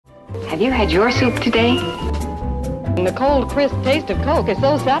Have you had your soup today? And the cold, crisp taste of Coke is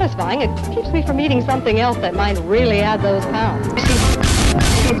so satisfying, it keeps me from eating something else that might really add those pounds.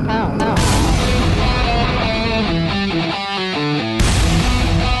 Pounds.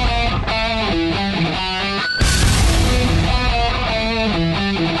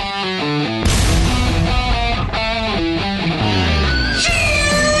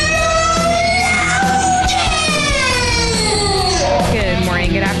 Good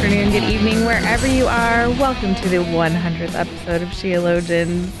morning, good afternoon, good evening, wherever you are. Welcome to the 100th episode of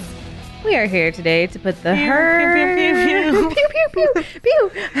Sheologians. We are here today to put the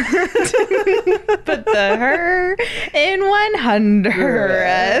put the her in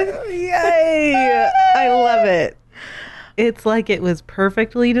 100. Yay! I love it. It's like it was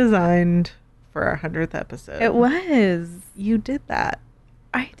perfectly designed for our 100th episode. It was. You did that.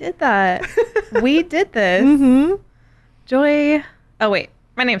 I did that. We did this. Mm-hmm. Joy. Oh, wait.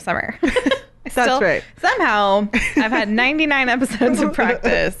 My name's Summer. That's right. Somehow, I've had 99 episodes of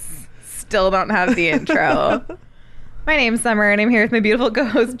practice. Still don't have the intro. My name's Summer, and I'm here with my beautiful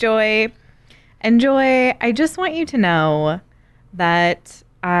co-host, Joy. And Joy, I just want you to know that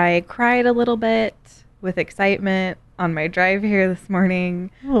I cried a little bit with excitement on my drive here this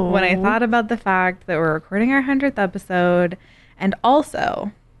morning when I thought about the fact that we're recording our 100th episode. And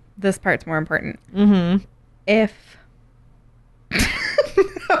also, this part's more important. Mm-hmm. If...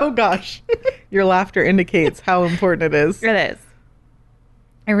 Oh, gosh. Your laughter indicates how important it is. It is.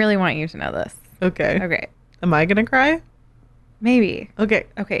 I really want you to know this. Okay. Okay. Am I going to cry? Maybe. Okay.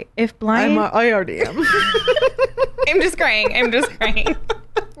 Okay. If blind... I already am. I'm just crying.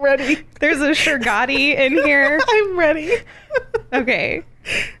 Ready. There's a Shergatti in here. I'm ready. Okay.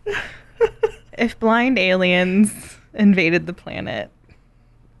 If blind aliens invaded the planet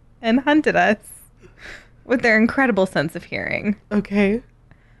and hunted us with their incredible sense of hearing, Okay.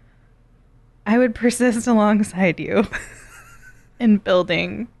 I would persist alongside you in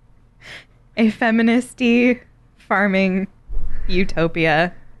building a feministy farming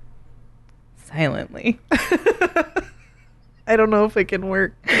utopia silently. I don't know if it can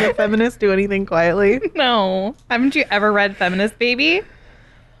work. Can a feminist do anything quietly? No. Haven't you ever read Feminist Baby?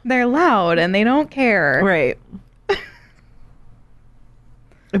 They're loud and they don't care. Right.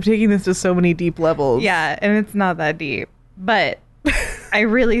 I'm taking this to so many deep levels. Yeah, and it's not that deep. But I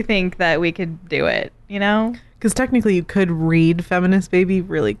really think that we could do it, you know? Because technically you could read Feminist Baby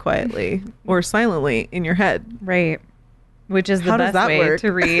really quietly or silently in your head. Right. Which is the How does best that way work?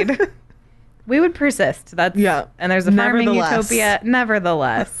 to read. We would persist. That's Yeah. And there's a farming Nevertheless. utopia.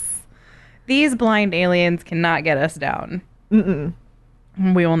 Nevertheless, these blind aliens cannot get us down. Mm-mm.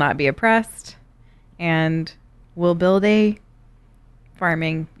 We will not be oppressed, and we'll build a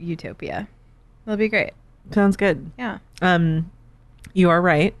farming utopia. It'll be great. Sounds good. Yeah. You are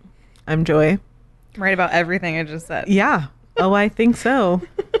right. I'm Joy. Right about everything I just said. Yeah. Oh, I think so.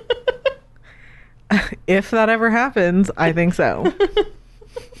 If that ever happens, I think so.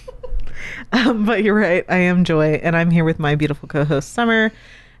 But you're right. I am Joy, and I'm here with my beautiful co-host, Summer.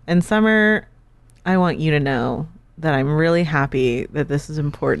 And Summer, I want you to know that I'm really happy that this is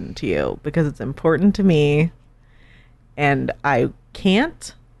important to you because it's important to me, and I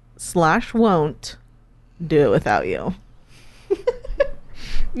can't/won't do it without you.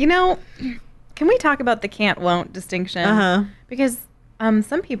 You know, can we talk about the can't won't distinction? Uh-huh. Because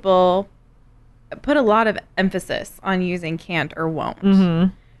some people put a lot of emphasis on using can't or won't.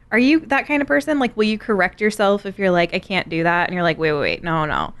 Mm-hmm. Are you that kind of person? Like, will you correct yourself if you're like, I can't do that? And you're like, wait,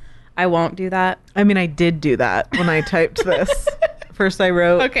 no, I won't do that. I mean, I did do that when I typed this. First I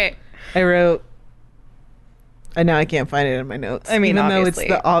wrote, Okay. I know I can't find it in my notes. I mean, even obviously.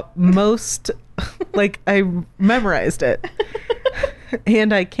 though it's the most, like, I memorized it.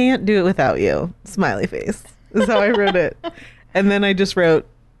 And I can't do it without you. Smiley face is how I wrote it. And then I just wrote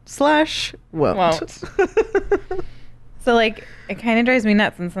 /won't. So, like, it kind of drives me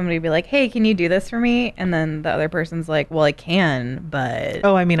nuts when somebody be like, hey, can you do this for me? And then the other person's like, well, I can, but...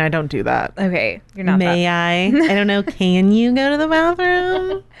 Oh, I mean, I don't do that. Okay, you're not May I? I don't know. Can you go to the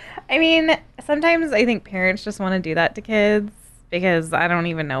bathroom? I mean, sometimes I think parents just want to do that to kids because I don't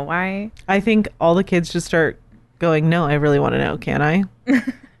even know why. I think all the kids just start going, no, I really want to know. Can I?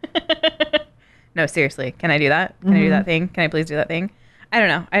 No, seriously. Can I do that? Can I do that thing? Can I please do that thing? I don't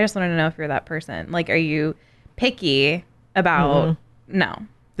know. I just wanted to know if you're that person. Like, are you picky about... No.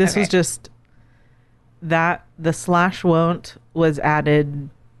 This Okay. was just that the /won't was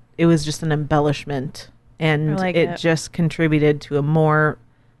added. It was just an embellishment, and I like it it. just contributed to a more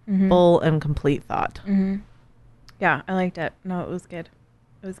full and complete thought. Yeah, I liked it. No, it was good.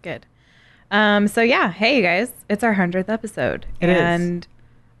 It was good. So yeah, hey you guys, it's our 100th episode. It is. And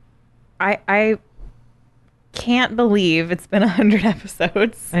I can't believe it's been 100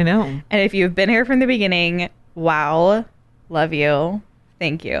 episodes. I know. And if you've been here from the beginning, wow, love you.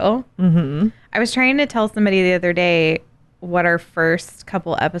 Thank you. Mm-hmm. I was trying to tell somebody the other day what our first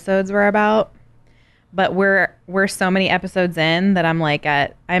couple episodes were about, but we're so many episodes in that I'm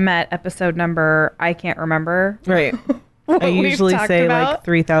at episode number I can't remember. Right. what I we've usually talked say about. like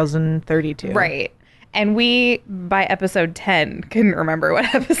 3032. Right. And we, by episode 10, couldn't remember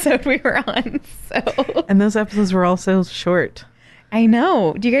what episode we were on. So And those episodes were also short. I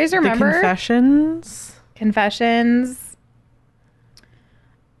know. Do you guys remember? The confessions. Confessions.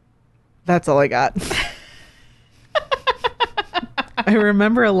 That's all I got. I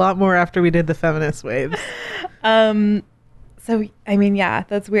remember a lot more after we did the feminist waves. So I mean, yeah,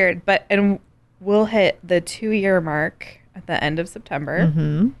 that's weird. And we'll hit the 2-year mark at the end of September.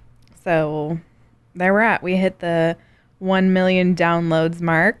 Mm-hmm. So there we're at. We hit the 1 million downloads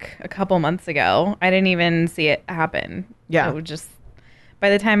mark a couple months ago. I didn't even see it happen. Yeah. It was just by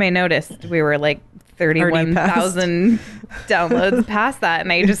the time I noticed, we were like 31,000 downloads past that,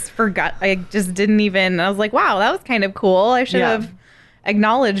 and I just forgot. I just didn't even. I was like, wow, that was kind of cool. I should have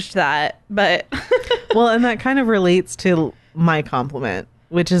acknowledged that. But well, and that kind of relates to my compliment,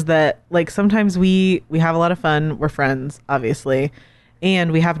 which is that like sometimes we have a lot of fun. We're friends, obviously.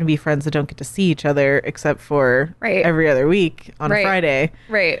 And we happen to be friends that don't get to see each other except for every other week on a Friday.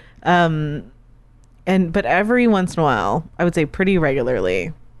 Right. But every once in a while, I would say pretty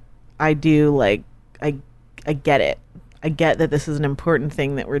regularly, I do like, I get it. I get that this is an important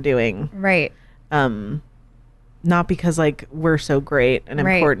thing that we're doing. Right. Not because like we're so great and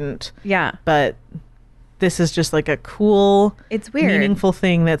important. Yeah. But this is just like a cool, it's weird, meaningful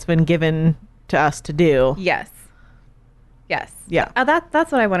thing that's been given to us to do. Yes. Yes. Yeah.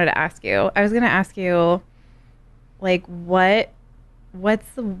 That's what I wanted to ask you. I was going to ask you, like, what's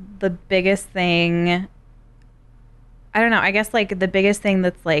the biggest thing? I don't know. I guess like the biggest thing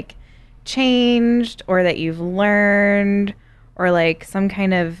that's like changed or that you've learned or like some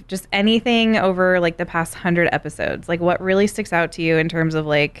kind of just anything over like the past 100 episodes. Like what really sticks out to you in terms of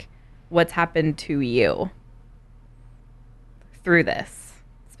like what's happened to you through this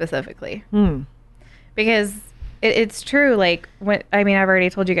specifically? Because it's true. Like I've already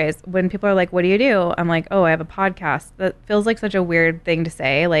told you guys, when people are like, what do you do? I'm like, oh, I have a podcast. That feels like such a weird thing to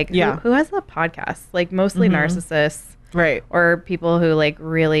say. Like who has a podcast? Like mostly narcissists. Right. Or people who like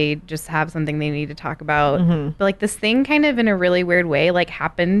really just have something they need to talk about. But like this thing kind of in a really weird way, like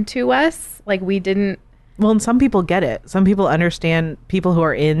happened to us. Like we didn't. Well, and some people get it. Some people understand, people who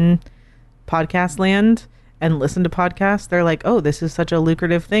are in podcast land and listen to podcasts. They're like, oh, this is such a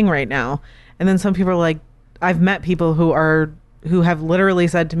lucrative thing right now. And then some people are like, I've met people who have literally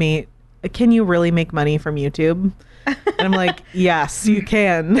said to me, can you really make money from YouTube? And I'm like, yes, you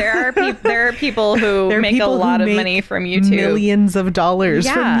can. There are people who make a lot of money from YouTube. Millions of dollars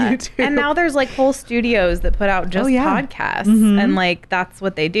from YouTube. And now there's like whole studios that put out just podcasts. And like, that's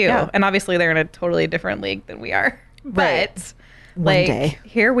what they do. Yeah. And obviously they're in a totally different league than we are. Right. But One like, day.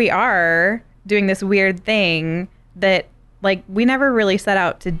 here we are doing this weird thing that like we never really set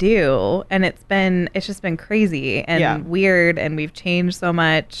out to do. And it's just been crazy and weird. And we've changed so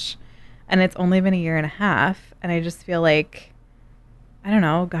much. And it's only been 1.5 years. And I just feel like, I don't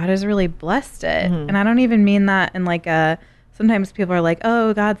know, God has really blessed it. And I don't even mean that in like sometimes people are like,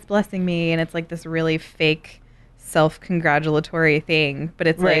 oh, God's blessing me. And it's like this really fake self-congratulatory thing. But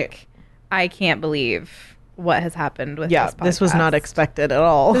it's like, I can't believe what has happened with this podcast. This was not expected at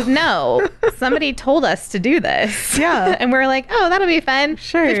all. No, somebody told us to do this. Yeah. And we're like, oh, that'll be fun.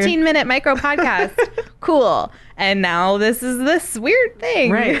 Sure. 15-minute micro podcast. Cool. And now this is this weird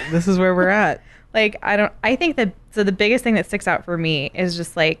thing. Right. This is where we're at. Like, I think that, so the biggest thing that sticks out for me is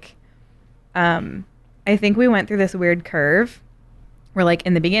just like, I think we went through this weird curve where like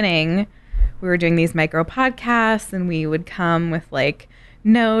in the beginning we were doing these micro podcasts and we would come with like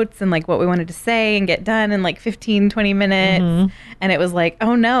notes and like what we wanted to say and get done in like 15-20 minutes. And it was like,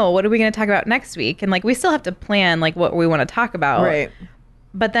 oh no, what are we going to talk about next week? And like, we still have to plan like what we want to talk about. Right.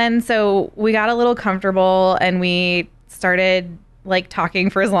 But then, so we got a little comfortable and we started like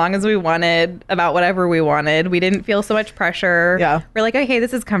talking for as long as we wanted about whatever we wanted. We didn't feel so much pressure. Yeah. We're like, okay,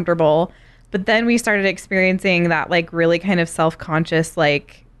 this is comfortable. But then we started experiencing that like really kind of self-conscious,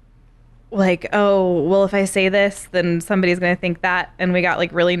 like, oh, well, if I say this, then somebody's going to think that. And we got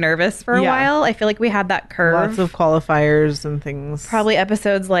like really nervous for a while. I feel like we had that curve. Lots of qualifiers and things. Probably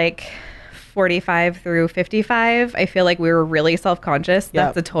episodes like 45 through 55. I feel like we were really self-conscious.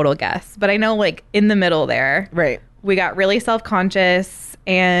 That's a total guess. But I know like in the middle there. Right. We got really self-conscious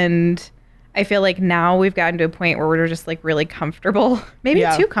and I feel like now we've gotten to a point where we're just like really comfortable, maybe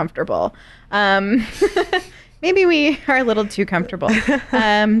Yeah. too comfortable. Maybe we are a little too comfortable.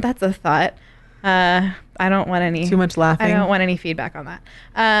 That's a thought. I don't want any Too much laughing. I don't want any feedback on that.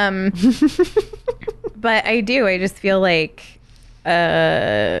 But I do. I just feel like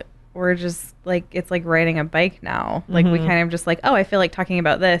we're just like, it's like riding a bike now. Like we kind of just like, oh, I feel like talking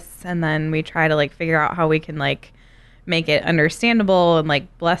about this, and then we try to like figure out how we can like make it understandable and like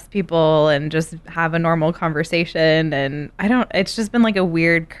bless people and just have a normal conversation. And it's just been like a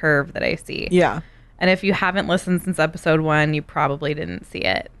weird curve that I see. Yeah. And if you haven't listened since episode 1, you probably didn't see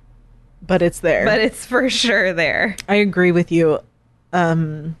it. But it's there. But it's for sure there. I agree with you.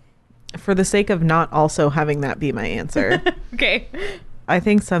 For the sake of not also having that be my answer, Okay. I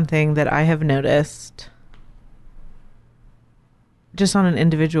think something that I have noticed just on an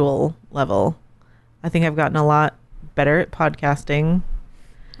individual level, I think I've gotten a lot better at podcasting.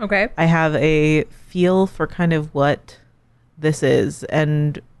 Okay. I have a feel for kind of what this is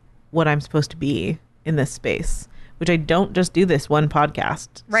and what I'm supposed to be in this space, which I don't just do this one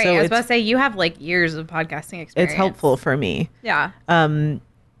podcast. Right. So I was about to say, you have like years of podcasting experience. it's helpful for me. Yeah.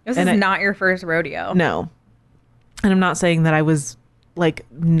 This and is not your first rodeo. No. And I'm not saying that I was like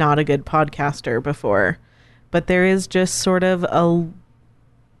not a good podcaster before, but there is just sort of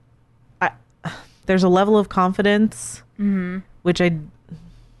there's a level of confidence, which I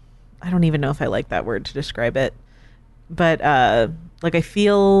don't even know if I like that word to describe it, but like I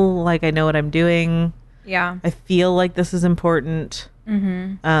feel like I know what I'm doing. Yeah. I feel like this is important,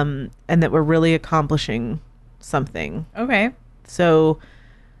 and that we're really accomplishing something. Okay. So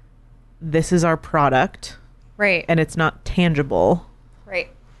this is our product, Right. and it's not tangible, Right.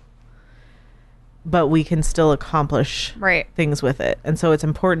 but we can still accomplish Right. things with it. And so it's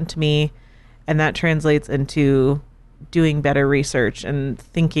important to me, and that translates into doing better research and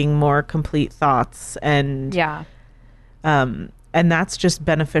thinking more complete thoughts, and Yeah. and that's just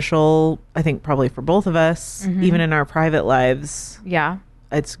beneficial, I think, probably for both of us, even in our private lives. Yeah.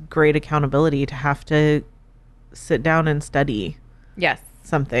 It's great accountability to have to sit down and study Yes.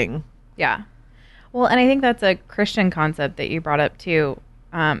 something. Yeah. Well, and I think that's a Christian concept that you brought up too.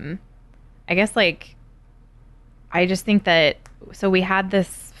 I guess like, I just think that, so we had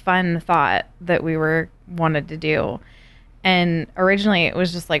this fun thought that we wanted to do. And originally it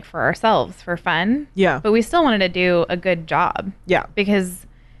was just like for ourselves, for fun. Yeah. But we still wanted to do a good job. Yeah. Because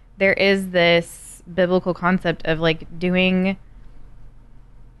there is this biblical concept of like doing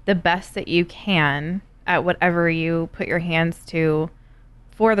the best that you can at whatever you put your hands to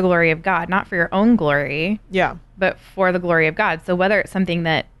for the glory of God, not for your own glory, Yeah. but for the glory of God. So whether it's something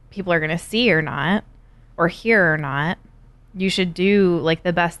that people are going to see or not, or hear or not, you should do like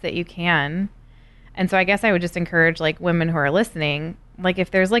the best that you can. And so I guess I would just encourage like women who are listening, like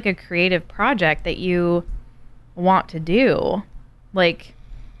if there's like a creative project that you want to do, like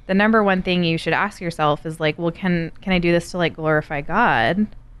the number one thing you should ask yourself is like, well, can I do this to like glorify God?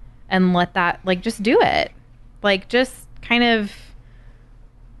 And let that, like, just do it. Like, just kind of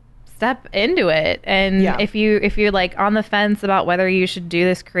step into it. And Yeah. if you're like on the fence about whether you should do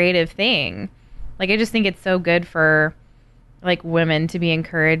this creative thing, like, I just think it's so good for like women to be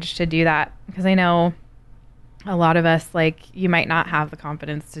encouraged to do that, because I know a lot of us, like, you might not have the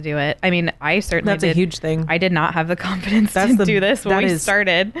confidence to do it. I mean, I certainly That's a huge thing. I did not have the confidence That's to do this when that we is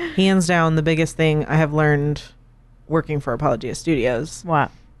started. Hands down, the biggest thing I have learned working for Apologia Studios. What?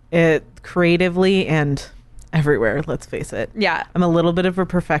 It creatively and everywhere, let's face it. Yeah. I'm a little bit of a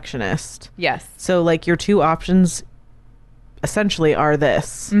perfectionist. Yes. So like your two options essentially are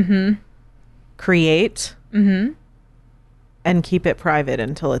this. Create and keep it private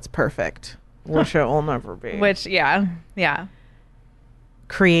until it's perfect, which it will never be. Which, yeah.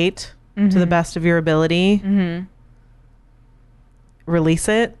 Create to the best of your ability. Release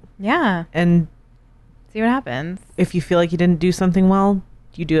it. Yeah. And See what happens. if you feel like you didn't do something well,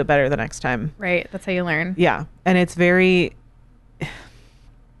 you do it better the next time. Right. That's how you learn. Yeah. And it's very,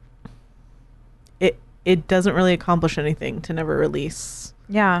 it doesn't really accomplish anything to never release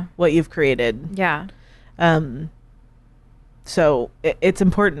Yeah. what you've created. Yeah. So it's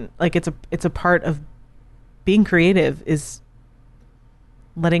important. Like it's a part of being creative is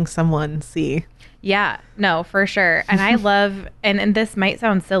letting someone see. Yeah. No, for sure. And I love, and this might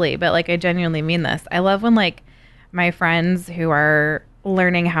sound silly, but like I genuinely mean this. I love when like my friends who are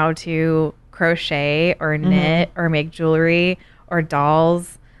learning how to crochet or knit or make jewelry or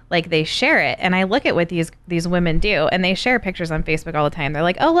dolls, like they share it. And I look at what these women do, and they share pictures on Facebook all the time. They're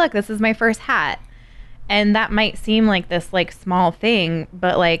like, oh, look, this is my first hat. And that might seem like this like small thing,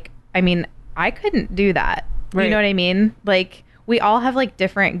 but like, I mean, I couldn't do that. Right. You know what I mean? Like, we all have like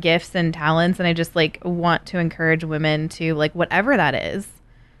different gifts and talents, and I just like want to encourage women to like whatever that is,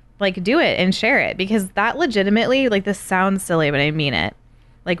 like do it and share it, because that legitimately, like, this sounds silly, but I mean it.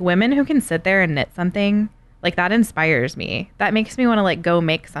 Like, women who can sit there and knit something, like, that inspires me. That makes me want to like go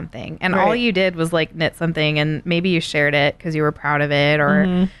make something. And all Right. you did was like knit something, and maybe you shared it because you were proud of it,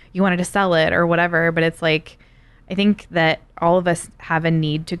 or you wanted to sell it or whatever. But it's like, I think that all of us have a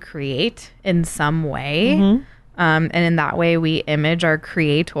need to create in some way. And in that way, we image our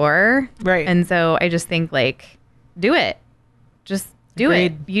creator. Right. And so I just think, like, do it. Just do it.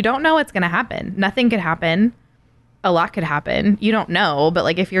 Agreed. You don't know what's going to happen. Nothing could happen. A lot could happen. You don't know. But,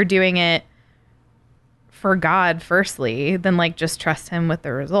 like, if you're doing it for God firstly, then, like, just trust him with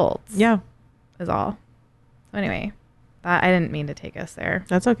the results. Yeah, Is all. So anyway, I didn't mean to take us there,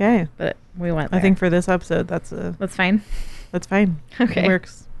 that's okay. but we went there. I think for this episode, that's fine. fine. Okay. It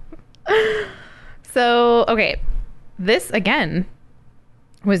works. So, okay. This, again,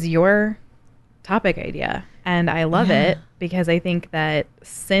 was your topic idea. And I love it because I think that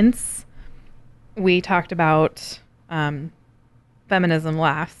since we talked about feminism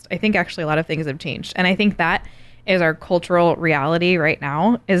last, I think actually a lot of things have changed. And I think that is our cultural reality right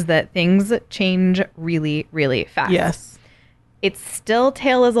now, is that things change really, really fast. Yes. It's still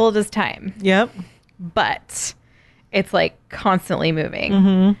tale as old as time, Yep. but it's like constantly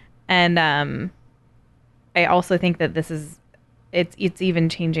moving. And I also think that this is it's even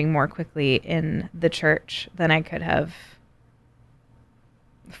changing more quickly in the church than I could have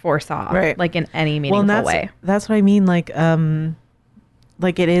foresaw, Right. like in any meaningful Well, and way. that's what I mean. Like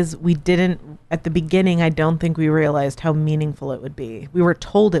it is. We didn't at the beginning. I don't think we realized how meaningful it would be. We were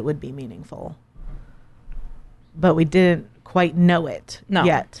told it would be meaningful, but we didn't quite know it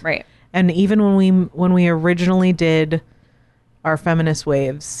yet. Right. And even when we originally did our feminist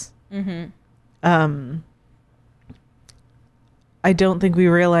waves, I don't think we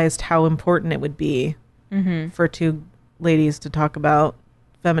realized how important it would be for two ladies to talk about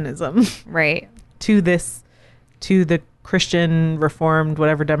feminism Right. to the Christian Reformed,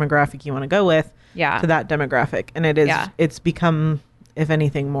 whatever demographic you want to go with, Yeah. to that demographic. And it is, Yeah. it's become, if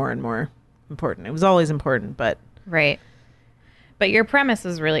anything, more and more important. It was always important, but Right. But your premise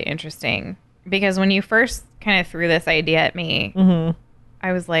is really interesting, because when you first kind of threw this idea at me,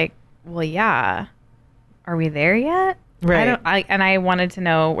 I was like, well, yeah. Are we there yet? Right. I wanted to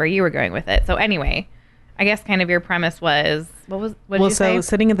know where you were going with it. So anyway, I guess kind of your premise was, what did you say? so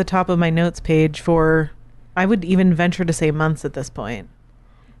sitting at the top of my notes page for, I would even venture to say months at this point,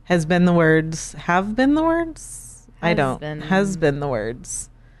 have been the words. Has been. The words.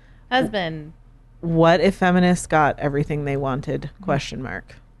 Husband. What if feminists got everything they wanted? ?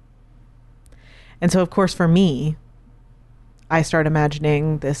 And so, of course, for me, I start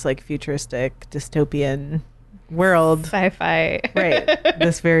imagining this like futuristic dystopian world. Sci-fi. Right.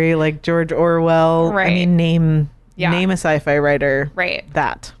 This very like George Orwell. Right. I mean, name Yeah. a sci-fi writer. Right.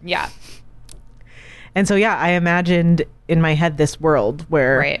 That. Yeah. And so, yeah, I imagined in my head this world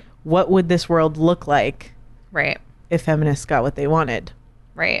where Right. what would this world look like Right. if feminists got what they wanted?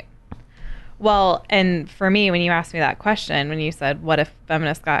 Right. Well, and for me, when you asked me that question, when you said, what if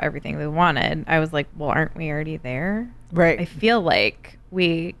feminists got everything they wanted? I was like, well, aren't we already there? Right. I feel like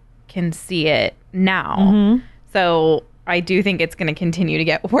we can see it now. So I do think it's going to continue to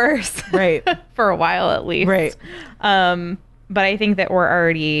get worse. Right. For a while at least. Right. But I think that we're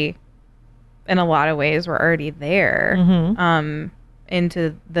already, in a lot of ways, we're already there.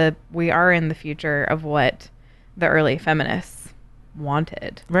 We are in the future of what the early feminists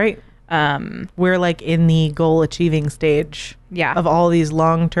wanted. Right. We're like in the goal achieving stage Yeah. of all these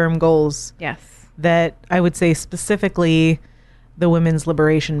long-term goals Yes. that I would say specifically the women's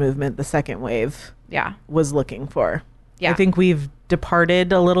liberation movement, the second wave, Yeah. was looking for. Yeah. I think we've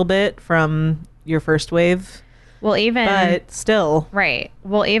departed a little bit from your first wave, Well, even but still. right.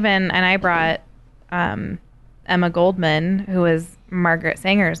 Well, even, and I brought Emma Goldman, who was Margaret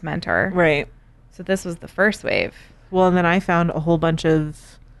Sanger's mentor. Right. So this was the first wave. Well, and then I found a whole bunch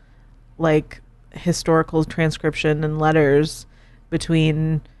of like historical transcription and letters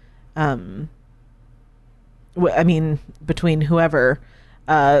between between whoever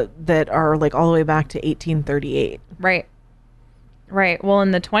that are like all the way back to 1838. Right. Right. Well,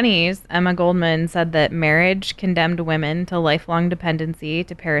 in the 20s, Emma Goldman said that marriage condemned women to lifelong dependency,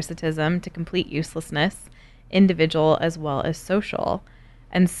 to parasitism, to complete uselessness, individual as well as social.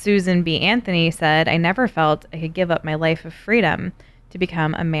 And Susan B. Anthony said, I never felt I could give up my life of freedom to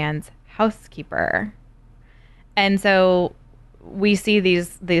become a man's housekeeper. And so we see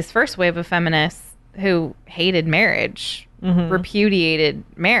these first wave of feminists who hated marriage, repudiated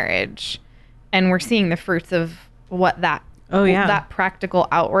marriage, and we're seeing the fruits of what that Oh, yeah. that practical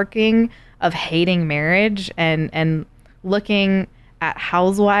outworking of hating marriage and looking at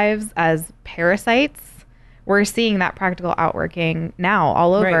housewives as parasites. We're seeing that practical outworking now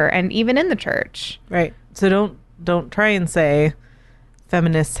all over, Right. and even in the church. Right. So don't try and say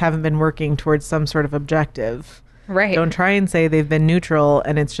feminists haven't been working towards some sort of objective. Right. Don't try and say they've been neutral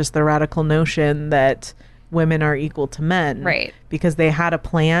and it's just the radical notion that women are equal to men. Right. Because they had a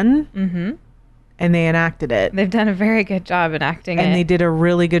plan and they enacted it. They've done a very good job enacting it. And they did a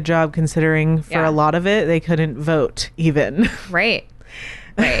really good job considering for Yeah. a lot of it, they couldn't vote even. Right.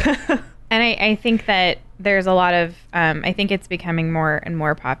 Right. And I think that there's a lot of, I think it's becoming more and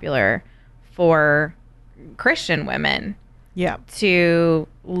more popular for Christian women Yeah. to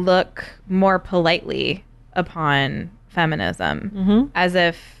look more politely upon feminism as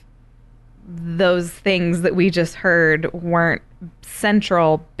if those things that we just heard weren't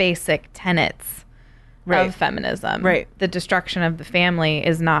central basic tenets Right. of feminism. Right. The destruction of the family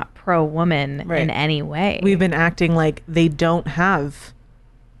is not pro-woman Right. in any way. We've been acting like they don't have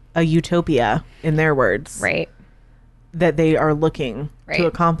a utopia, in their words, right. that they are looking Right. to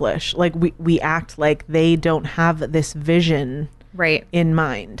accomplish. Like we act like they don't have this vision Right. in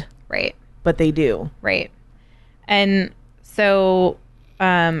mind, Right. but they do. Right. And so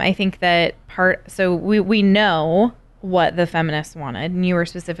I think that we know what the feminists wanted. And you were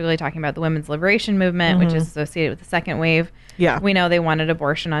specifically talking about the women's liberation movement, which is associated with the second wave. Yeah. We know they wanted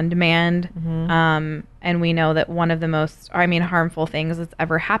abortion on demand. And we know that one of the most, harmful things that's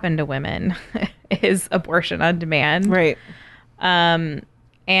ever happened to women is abortion on demand. Right. And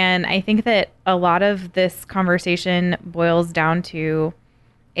I think that a lot of this conversation boils down to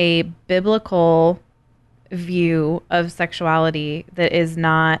a biblical view of sexuality that is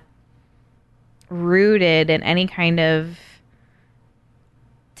not rooted in any kind of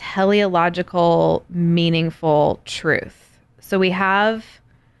teleological, meaningful truth. So we have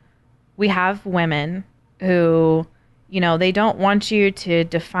women who, they don't want you to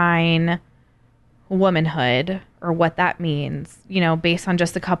define womanhood or what that means, based on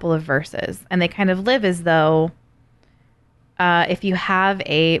just a couple of verses. And they kind of live as though if you have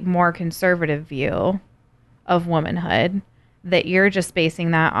a more conservative view of womanhood, that you're just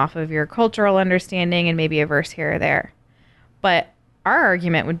basing that off of your cultural understanding and maybe a verse here or there. But our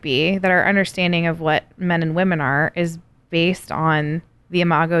argument would be that our understanding of what men and women are is based on the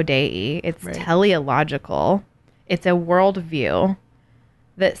Imago Dei. It's Right. teleological. It's a worldview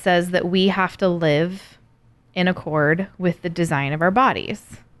that says that we have to live in accord with the design of our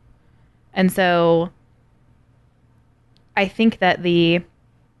bodies. And so I think that the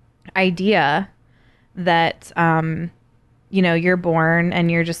idea that, you're born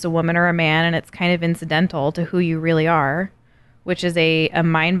and you're just a woman or a man and it's kind of incidental to who you really are, which is a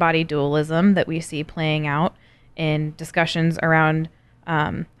mind-body dualism that we see playing out in discussions around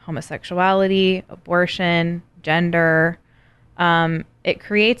homosexuality, abortion, gender. It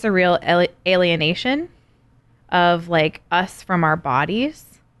creates a real alienation of like us from our bodies.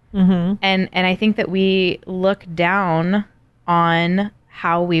 And I think that we look down on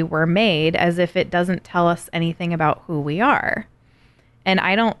how we were made as if it doesn't tell us anything about who we are. And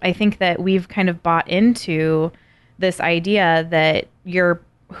I think that we've kind of bought into this idea that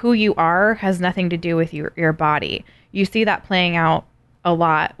who you are has nothing to do with your body. You see that playing out a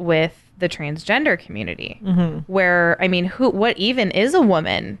lot with the transgender community, where, what even is a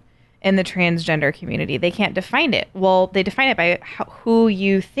woman in the transgender community? They can't define it. Well, they define it by who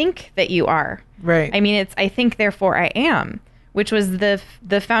you think that you are. Right. It's I think, therefore I am, which was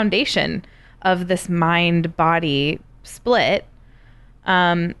the foundation of this mind-body split.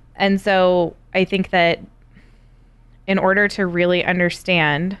 And so I think that in order to really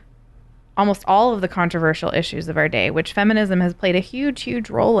understand almost all of the controversial issues of our day, which feminism has played a huge, huge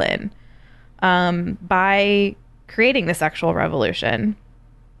role in, by creating the sexual revolution,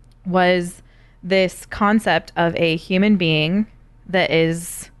 was this concept of a human being that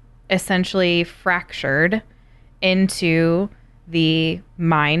is essentially fractured into the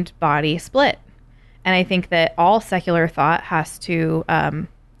mind-body split. And I think that all secular thought has to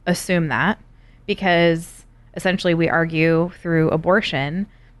assume that, because essentially we argue through abortion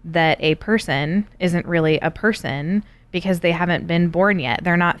that a person isn't really a person because they haven't been born yet.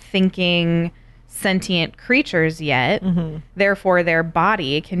 They're not thinking sentient creatures yet. Therefore, their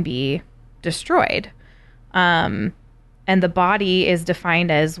body can be destroyed. And the body is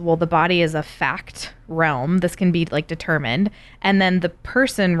defined as, well, the body is a fact realm. This can be like determined. And then the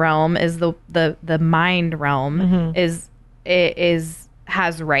person realm is the mind realm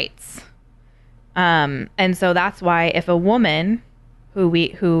has rights. And so that's why if a woman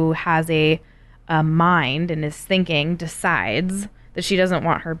who has a mind and is thinking, decides that she doesn't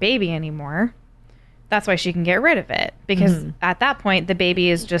want her baby anymore, that's why she can get rid of it. Because at that point, the baby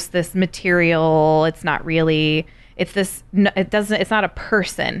is just this material. It's not really, it's not a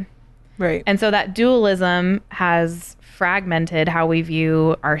person. Right. And so that dualism has fragmented how we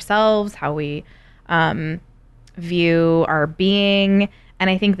view ourselves, how we view our being. And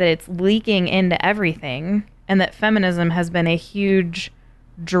I think that it's leaking into everything, and that feminism has been a huge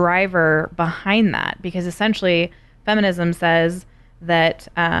driver behind that, because essentially feminism says that,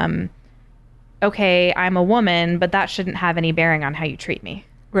 okay, I'm a woman, but that shouldn't have any bearing on how you treat me.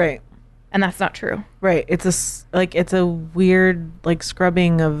 Right. And that's not true. Right. It's a weird like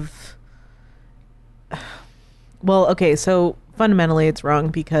scrubbing of, well, okay, so fundamentally it's wrong,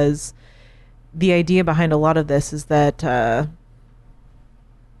 because the idea behind a lot of this is that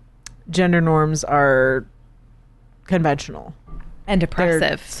gender norms are conventional And They're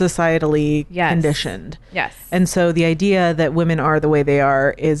oppressive. societally Yes. conditioned. Yes. And so the idea that women are the way they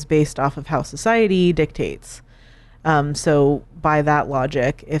are is based off of how society dictates. So by that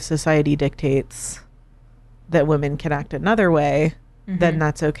logic, if society dictates that women can act another way, then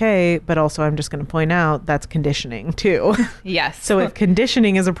that's okay. But also, I'm just going to point out that's conditioning too. Yes. So if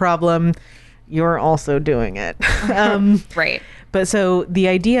conditioning is a problem, you're also doing it. Right. But so the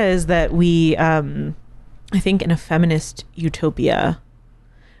idea is that we, I think in a feminist utopia,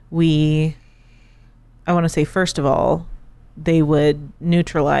 I want to say, first of all, they would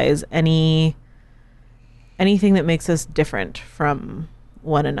neutralize anything that makes us different from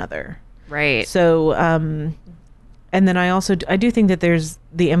one another. Right. So, and then I do think that there's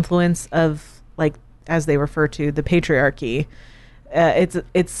the influence of, like, as they refer to, the patriarchy.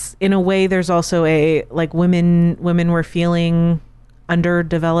 It's in a way, there's also a, like, women were feeling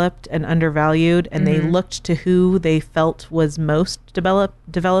underdeveloped and undervalued, and they looked to who they felt was most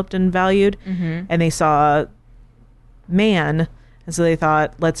developed and valued, and they saw man, and so they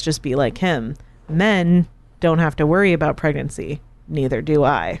thought, let's just be like him. Men don't have to worry about pregnancy, neither do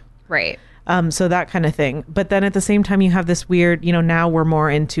I. Right. So that kind of thing. But then at the same time, you have this weird, now we're more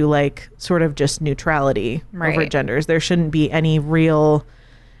into like sort of just neutrality over Right. genders. There shouldn't be any real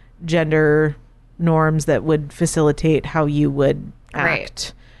gender norms that would facilitate how you would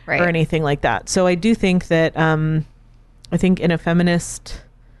act Right. or anything like that. So I do think that, I think in a feminist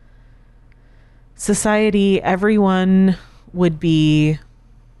society, everyone would be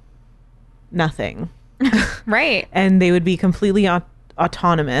nothing. Right. And they would be completely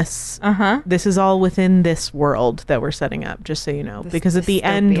autonomous. Uh-huh. This is all within this world that we're setting up, just so you know. This because at the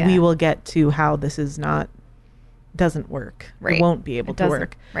end, dystopia. we will get to how this doesn't work. Right. It won't be able It to doesn't.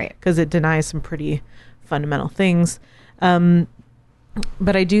 work. Right. Because it denies some pretty fundamental things.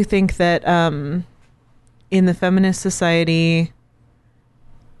 But I do think that in the feminist society,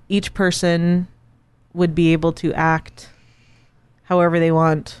 each person would be able to act however they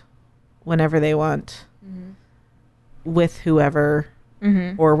want, whenever they want, with whoever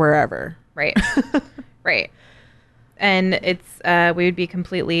or wherever. Right. Right. And it's we would be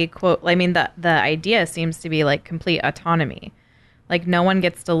completely the idea seems to be like complete autonomy. Like no one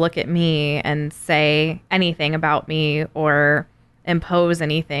gets to look at me and say anything about me or impose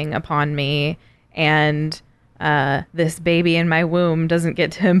anything upon me, and this baby in my womb doesn't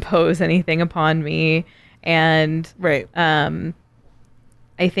get to impose anything upon me. And Right.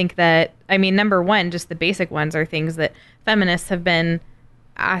 I think that, number one, just the basic ones are things that feminists have been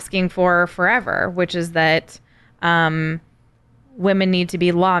asking for forever, which is that women need to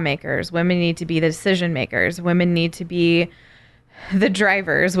be lawmakers, women need to be the decision makers, women need to be the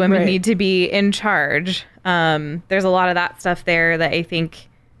drivers, women Right. need to be in charge. There's a lot of that stuff there that I think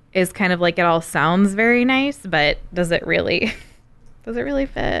is kind of like, it all sounds very nice, but does it really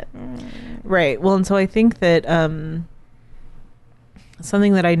fit? Right. Well, and so I think that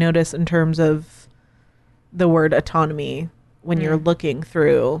something that I notice in terms of the word autonomy when you're looking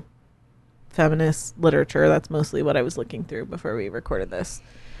through feminist literature, that's mostly what I was looking through before we recorded this.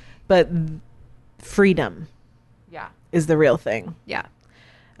 But freedom Yeah. is the real thing. Yeah.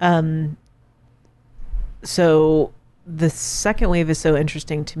 So the second wave is so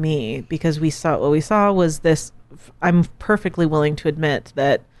interesting to me because what we saw was this. I'm perfectly willing to admit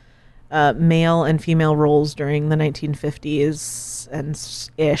that male and female roles during the 1950s and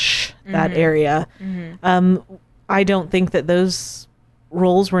ish, that area. I don't think that those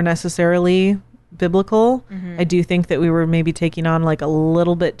roles were necessarily biblical. I do think that we were maybe taking on like a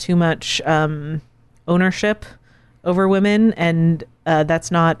little bit too much ownership over women, and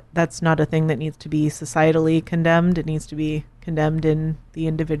that's not a thing that needs to be societally condemned. It needs to be condemned in the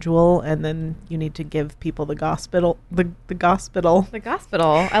individual, and then you need to give people the gospel. The gospel. The gospel.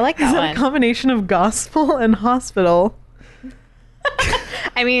 I like that Is that one. a combination of gospel and hospital?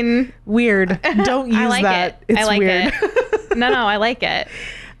 I mean, Weird. Don't use I like that. it. It's I like weird. it. No, I like it.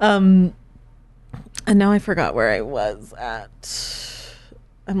 And now I forgot where I was at.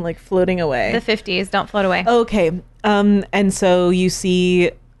 I'm like floating away. The 50s. Don't float away. Okay. And so you see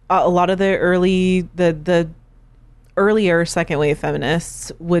a lot of the earlier second wave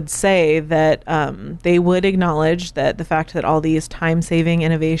feminists would say that they would acknowledge that the fact that all these time-saving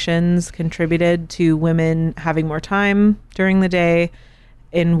innovations contributed to women having more time during the day,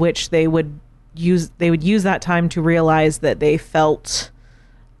 in which they would use that time to realize that they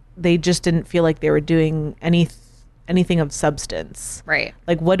just didn't feel like they were doing anything of substance. Right.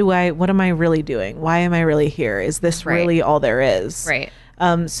 Like, what am I really doing? Why am I really here? Is this Right. really all there is? Right.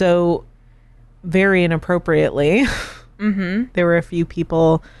 So very inappropriately, there were a few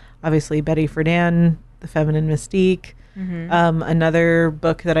people, obviously Betty Friedan, The Feminine Mystique. Another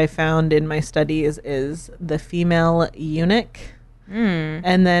book that I found in my studies is The Female Eunuch.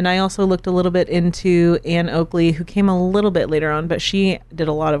 And then I also looked a little bit into Anne Oakley, who came a little bit later on, but she did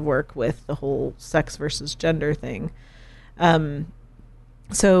a lot of work with the whole sex versus gender thing.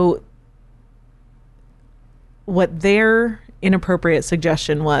 So what their inappropriate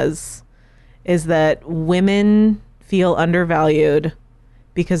suggestion is that women feel undervalued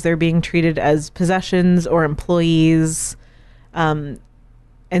because they're being treated as possessions or employees. And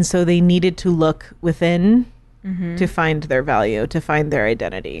so they needed to look within to find their value, to find their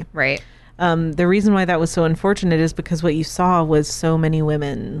identity. Right. The reason why that was so unfortunate is because what you saw was so many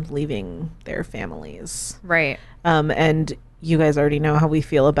women leaving their families. Right. And you guys already know how we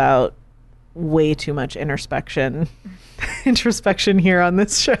feel about way too much introspection here on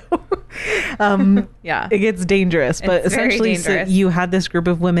this show. Yeah. It gets dangerous, but It's very essentially dangerous. you had this group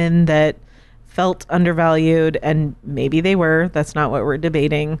of women that felt undervalued, and maybe they were. That's not what we're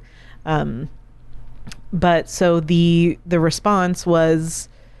debating. But so the response was,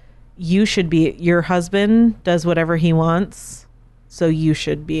 your husband does whatever he wants, so you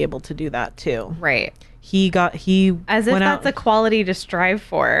should be able to do that too. Right. He As if went that's out, a quality to strive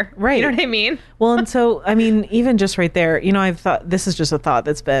for. Right. You know what I mean? Well, and so, I mean, even just right there, I've thought, this is just a thought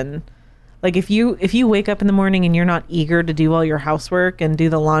that's been like, if you wake up in the morning and you're not eager to do all your housework and do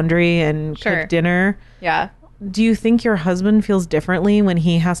the laundry and Sure. cook dinner, Yeah. do you think your husband feels differently when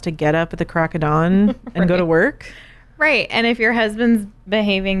he has to get up at the crack of dawn and go to work? Right. And if your husband's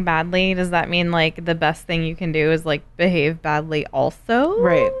behaving badly, does that mean like the best thing you can do is like behave badly also?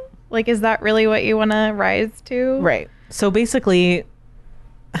 Right. Like, is that really what you want to rise to? Right. So basically,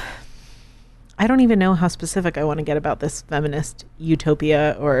 I don't even know how specific I want to get about this feminist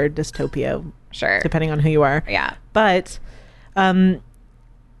utopia or dystopia, Sure. depending on who you are. Yeah. But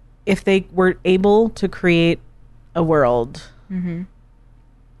if they were able to create a world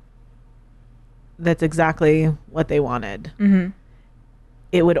that's exactly what they wanted,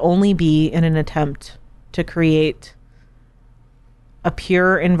 it would only be in an attempt to create a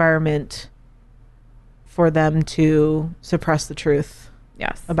pure environment for them to suppress the truth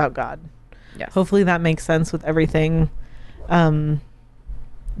Yes. about God. Yes. Hopefully that makes sense with everything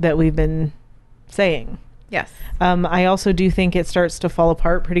that we've been saying. Yes. I also do think it starts to fall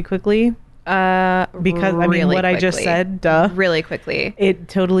apart pretty quickly because, I mean, really what I just quickly. said, duh. Really quickly. It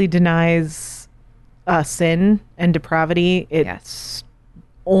totally denies sin and depravity. It's Yes.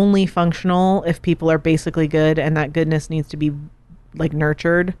 only functional if people are basically good, and that goodness needs to be like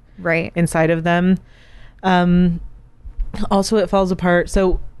nurtured Right. inside of them. Also, it falls apart.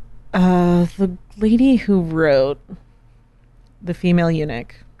 So the lady who wrote The Female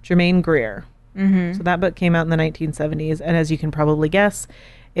Eunuch, Germaine Greer. So that book came out in the 1970s, and as you can probably guess,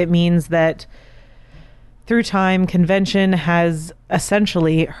 it means that through time, convention has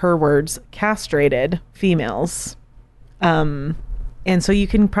essentially, her words, castrated females. And so you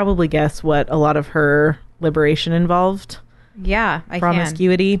can probably guess what a lot of her liberation involved. Yeah. I can.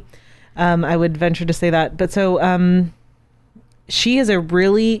 Promiscuity. I would venture to say that. But so she is a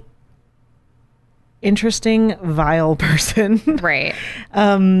really interesting, vile person. Right.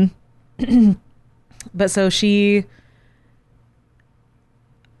 But so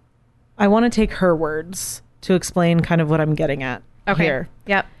I want to take her words to explain kind of what I'm getting at Okay. here.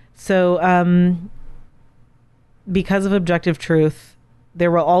 Yep. So because of objective truth, there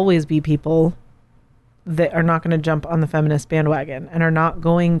will always be people that are not going to jump on the feminist bandwagon and are not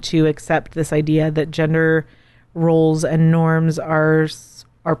going to accept this idea that gender roles and norms are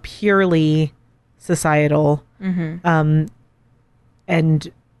purely societal, and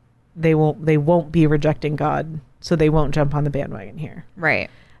they won't be rejecting God, so they won't jump on the bandwagon here. Right.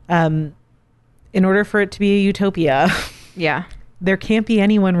 In order for it to be a utopia, Yeah. there can't be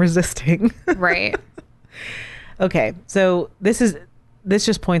anyone resisting. Right. Okay, so this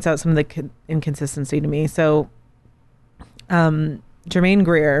just points out some of the inconsistency to me. So, Germaine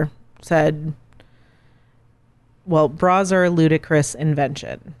Greer said, well, bras are a ludicrous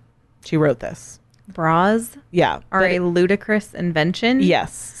invention. She wrote this. Bras Yeah. are a ludicrous invention.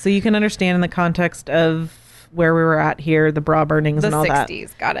 Yes. So you can understand in the context of where we were at here, the bra burnings The and all 60s.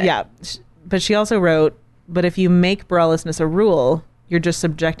 that. Got it. Yeah. But she also wrote, but if you make bralessness a rule, you're just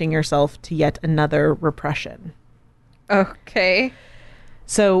subjecting yourself to yet another repression. Okay.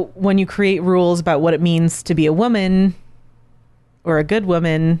 So when you create rules about what it means to be a woman or a good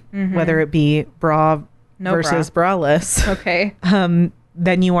woman, whether it be bra No versus braless, Okay.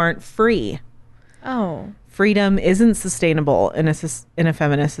 then you aren't free. Oh. Freedom isn't sustainable in a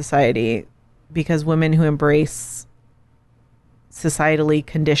feminist society because women who embrace societally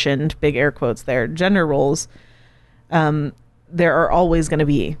conditioned, big air quotes there, gender roles, there are always going to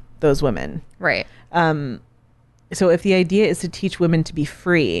be those women. Right. So if the idea is to teach women to be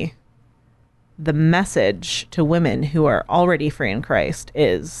free, the message to women who are already free in Christ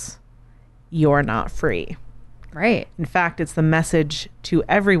is, you're not free. Right. In fact, it's the message to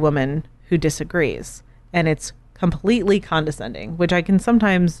every woman who disagrees. And it's completely condescending, which I can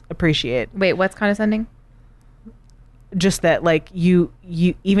sometimes appreciate. Wait, what's condescending? Just that, like, you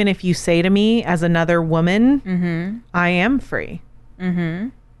even if you say to me as another woman, I am free.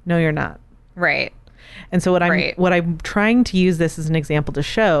 No, you're not. Right. And so what I'm trying to use this as an example to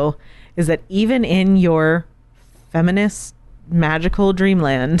show is that even in your feminist magical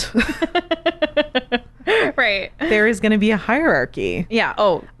dreamland, Right. there is going to be a hierarchy. Yeah.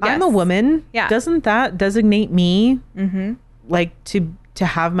 Oh, yes. I'm a woman. Yeah. Doesn't that designate me like to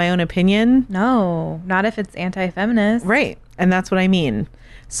have my own opinion? No, not if it's anti-feminist. Right. And that's what I mean.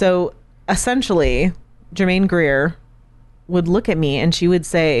 So essentially, Germaine Greer would look at me and she would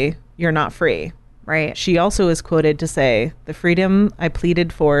say, you're not free. Right. She also is quoted to say, the freedom I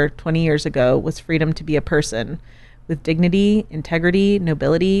pleaded for 20 years ago was freedom to be a person with dignity, integrity,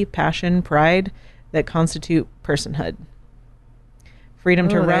 nobility, passion, pride that constitute personhood. Freedom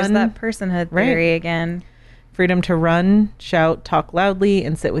to Ooh, there's run. that personhood Right. theory again. Freedom to run, shout, talk loudly,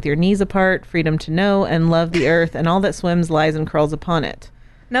 and sit with your knees apart. Freedom to know and love the earth and all that swims, lies, and crawls upon it.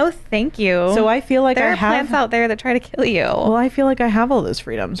 No, thank you. So I feel like there I are have... plants out there that try to kill you. Well, I feel like I have all those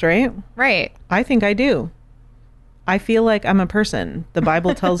freedoms, right? Right. I think I do. I feel like I'm a person. The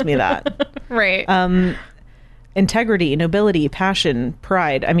Bible tells me that. Right. Integrity, nobility, passion,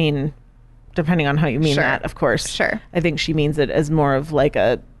 pride. I mean, depending on how you mean Sure. that, of course. Sure. I think she means it as more of like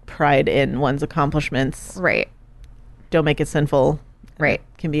a pride in one's accomplishments. Right. Don't make it sinful. Right.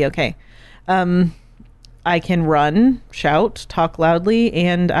 Can be okay. I can run, shout, talk loudly,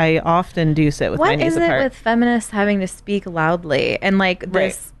 and I often do sit with my What knees is it apart. with feminists having to speak loudly and like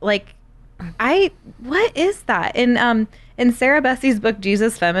this like what is that? In Sarah Bessie's book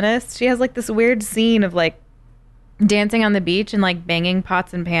Jesus Feminist, she has like this weird scene of like dancing on the beach and like banging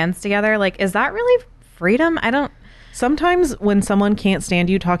pots and pans together. Like, is that really freedom? I don't. Sometimes when someone can't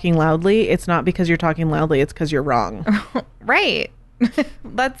stand you talking loudly, it's not because you're talking loudly, it's because you're wrong. Right.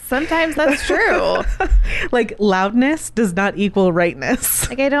 Sometimes that's true. Like, loudness does not equal rightness.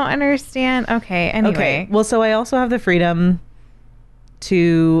 Like, I don't understand. Okay. Anyway. Okay. Well, so I also have the freedom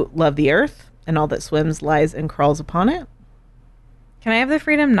to love the earth and all that swims, lies, and crawls upon it. Can I have the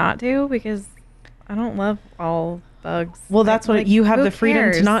freedom not to? Because I don't love all bugs. Well, that's what you have who the freedom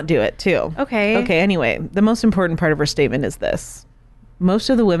to cares? not do it too. Okay. Okay. Anyway, the most important part of her statement is this. Most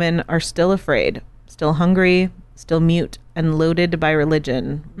of the women are still afraid, still hungry, still mute, and loaded by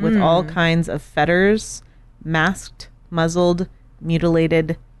religion with all kinds of fetters, masked, muzzled,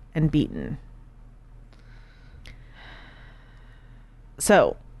 mutilated, and beaten.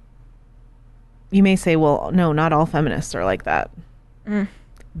 So, you may say, well, no, not all feminists are like that.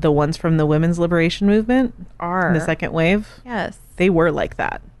 The ones from the women's liberation movement, Are. the second wave, Yes. they were like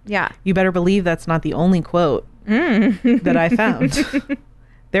that. Yeah. You better believe that's not the only quote that I found.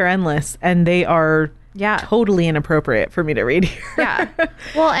 They're endless, and they are Yeah. totally inappropriate for me to read here. Yeah.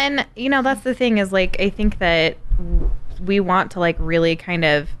 Well, and that's the thing is like, I think that we want to like really kind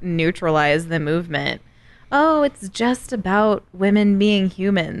of neutralize the movement. Oh, it's just about women being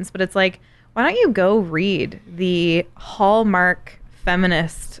humans. But it's like, why don't you go read the hallmark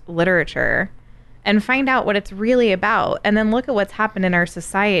feminist literature and find out what it's really about, and then look at what's happened in our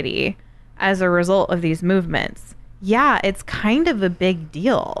society as a result of these movements. yeah, it's kind of a big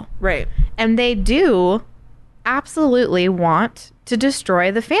deal. Right. And they do absolutely want to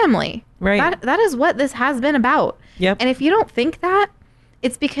destroy the family. Right. That is what this has been about. Yep. And if you don't think that,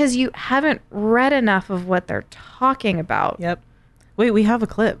 it's because you haven't read enough of what they're talking about. Yep. Wait, we have a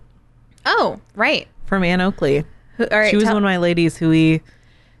clip Oh, right. from Ann Oakley. All right, She was one of my ladies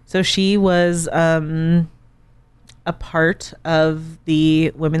so she was a part of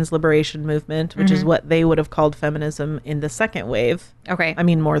the women's liberation movement, which is what they would have called feminism in the second wave. Okay. I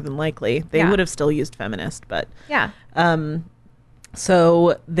mean, more than likely. They Yeah. would have still used feminist, but Yeah.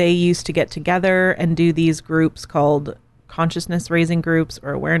 so they used to get together and do these groups called consciousness raising groups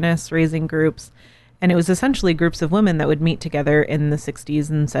or awareness raising groups. And it was essentially groups of women that would meet together in the 60s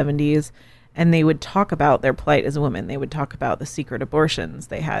and 70s. And they would talk about their plight as a woman. They would talk about the secret abortions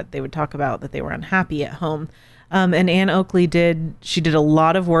they had. They would talk about that they were unhappy at home. And Ann Oakley did a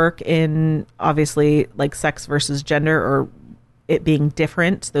lot of work in, obviously, like sex versus gender, or it being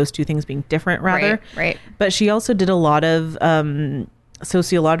different, those two things being different rather. Right. But she also did a lot of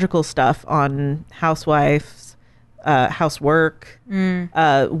sociological stuff on housewives, housework,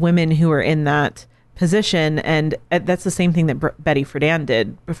 women who are in that position. And that's the same thing that Betty Friedan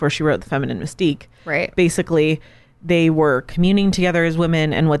did before she wrote The Feminine Mystique. Right. Basically, they were communing together as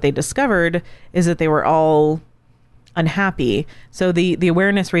women, and what they discovered is that they were all unhappy. So the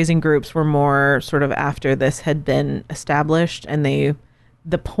awareness raising groups were more sort of after this had been established, and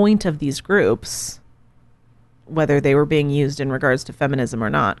the point of these groups, whether they were being used in regards to feminism or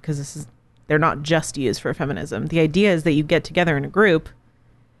not, because they're not just used for feminism. The idea is that you get together in a group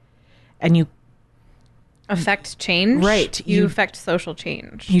and you Affect change. Right. You affect social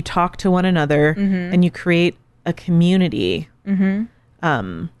change. you talk to one another and you create a community. So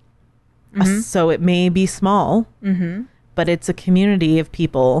it may be small, but it's a community of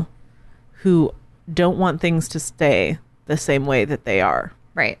people who don't want things to stay the same way that they are.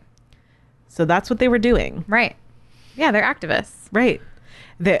 Right. So that's what they were doing. Right. Yeah, they're activists. Right.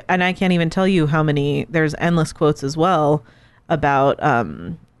 And I can't even tell you how many, there's endless quotes as well about,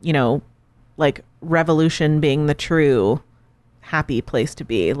 like revolution being the true happy place to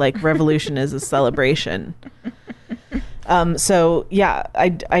be. Like revolution is a celebration. So yeah, I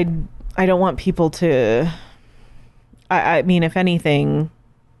don't want people to, I mean, if anything,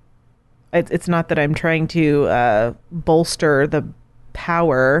 it's not that I'm trying to bolster the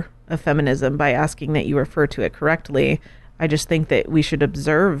power of feminism by asking that you refer to it correctly. I just think that we should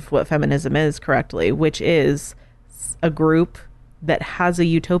observe what feminism is correctly, which is a group that has a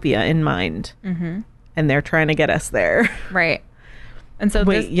utopia in mind, and they're trying to get us there. Right. And so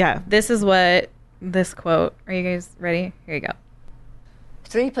yeah. this is what this quote, are you guys ready? Here you go.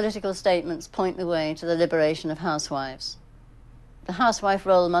 3 political statements point the way to the liberation of housewives. The housewife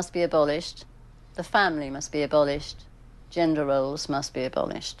role must be abolished. The family must be abolished. Gender roles must be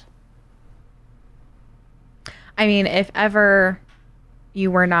abolished. I mean, if ever you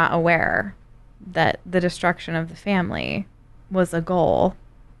were not aware that the destruction of the family was a goal,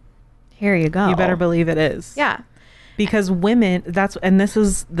 here you go. You better believe it is. Yeah. Because women, this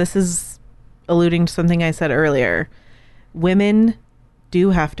is alluding to something I said earlier. Women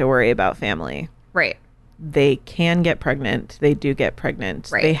do have to worry about family. Right. They can get pregnant. They do get pregnant.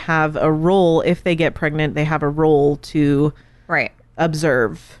 Right. They have a role. If they get pregnant, they have a role to Right.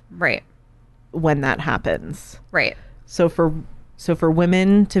 observe Right. when that happens. Right. So for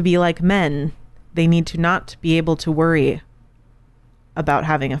women to be like men, they need to not be able to worry about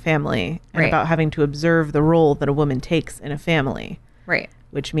having a family and Right. about having to observe the role that a woman takes in a family, Right.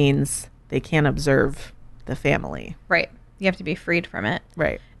 which means they can't observe the family. Right. You have to be freed from it.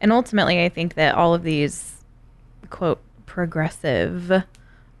 Right. And ultimately, I think that all of these, quote, progressive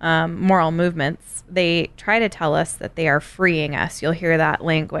moral movements, they try to tell us that they are freeing us. You'll hear that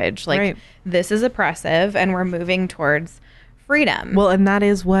language. Like, Right. this is oppressive and we're moving towards freedom. Well, and that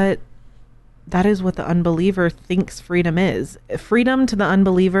is what the unbeliever thinks freedom is. Freedom to the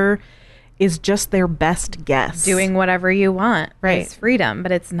unbeliever is just their best guess. Doing whatever you want Right. is freedom,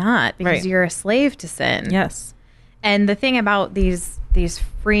 but it's not, because Right. you're a slave to sin. Yes. And the thing about these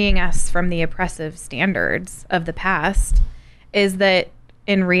freeing us from the oppressive standards of the past is that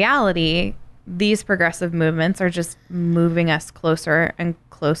in reality, these progressive movements are just moving us closer and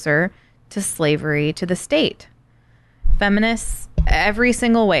closer to slavery to the state. Feminists, every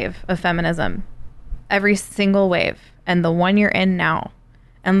single wave of feminism, every single wave, and the one you're in now,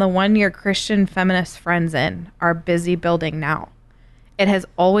 and the one your Christian feminist friends in are busy building now. It has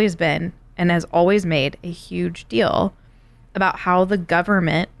always been and has always made a huge deal about how the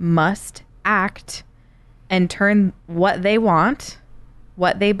government must act and turn what they want,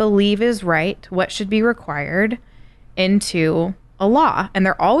 what they believe is right, what should be required, into a law, and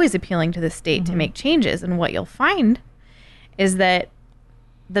they're always appealing to the state to make changes. And what you'll find is that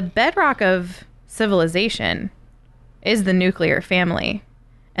the bedrock of civilization is the nuclear family,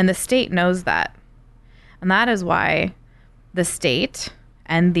 and the state knows that. And that is why the state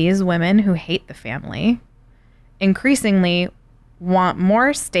and these women who hate the family increasingly want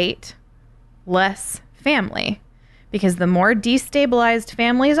more state, less family, because the more destabilized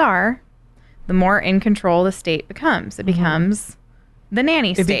families are, the more in control the state becomes. It becomes the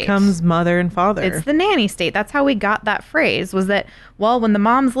nanny state. It becomes mother and father. It's the nanny state. That's how we got that phrase, was that, well, when the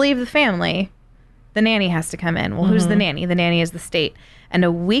moms leave the family, the nanny has to come in. Well, who's the nanny? The nanny is the state. And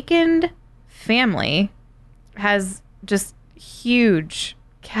a weakened family has just huge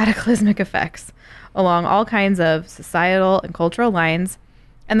cataclysmic effects along all kinds of societal and cultural lines.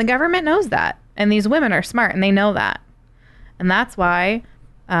 And the government knows that. And these women are smart, and they know that. And that's why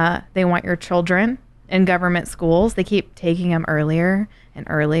they want your children in government schools. They keep taking them earlier and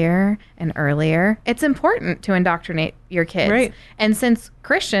earlier and earlier. It's important to indoctrinate your kids. Right. And since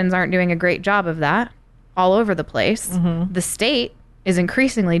Christians aren't doing a great job of that all over the place, the state is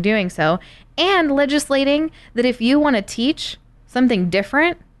increasingly doing so, and legislating that if you want to teach something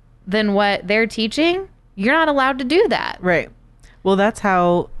different than what they're teaching, you're not allowed to do that. Right. Well, that's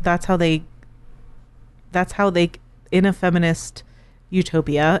how they in a feminist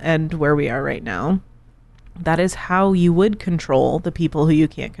utopia, and where we are right now, that is how you would control the people who you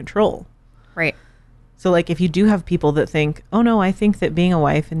can't control. Right. So like, if you do have people that think, oh no, I think that being a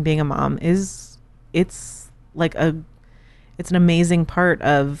wife and being a mom it's an amazing part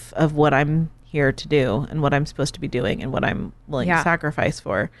of what I'm here to do and what I'm supposed to be doing and what I'm willing to sacrifice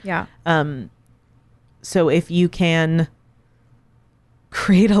for. Yeah. So if you can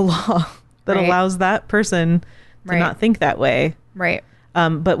create a law that allows that person to not think that way. Right.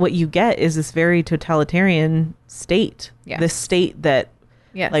 But what you get is this very totalitarian state. Yes. This state that,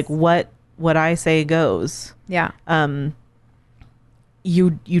 like, what I say goes. Yeah.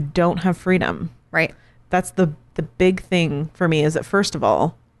 You don't have freedom. Right. That's the big thing for me, is that, first of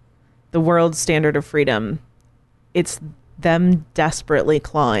all, the world's standard of freedom, it's them desperately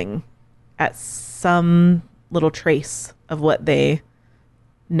clawing at some little trace of what they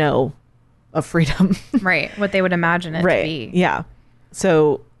know of freedom. Right. What they would imagine it to be. Yeah.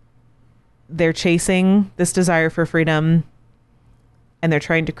 So they're chasing this desire for freedom, and they're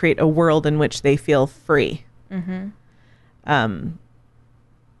trying to create a world in which they feel free.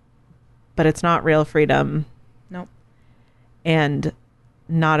 But it's not real freedom. Nope. And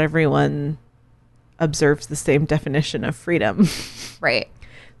not everyone observes the same definition of freedom. Right.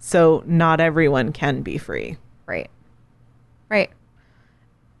 So not everyone can be free. Right. Right.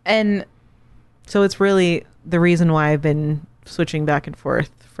 And so it's really the reason why I've been switching back and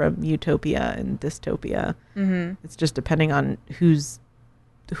forth from utopia and dystopia. It's just depending on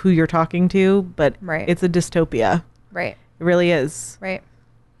who you're talking to, but it's a dystopia. Right. It really is. Right.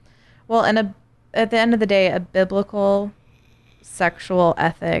 Well, and at the end of the day, a biblical sexual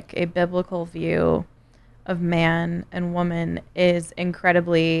ethic, a biblical view of man and woman is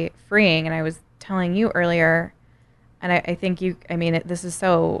incredibly freeing. And I was telling you earlier, and I think this is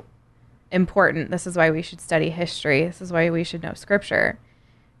so important. This is why we should study history. This is why we should know scripture.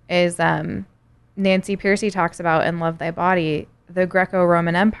 Is Nancy Pearcey talks about in Love Thy Body, the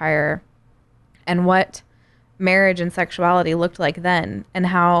Greco-Roman Empire, and what marriage and sexuality looked like then, and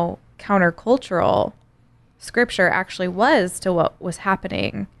how countercultural scripture actually was to what was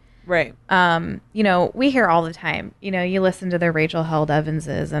happening. Right. We hear all the time, you listen to the Rachel Held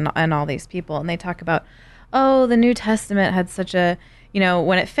Evanses and all these people, and they talk about, oh, the New Testament had such a,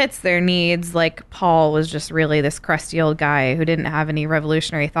 when it fits their needs, like Paul was just really this crusty old guy who didn't have any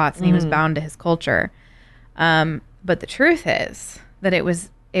revolutionary thoughts, and he was bound to his culture. But the truth is that it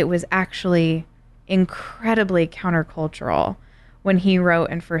was actually incredibly countercultural when he wrote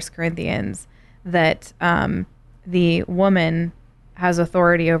in 1 Corinthians that the woman has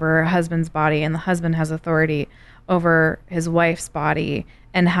authority over her husband's body, and the husband has authority over his wife's body,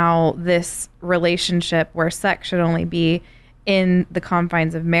 and how this relationship where sex should only be in the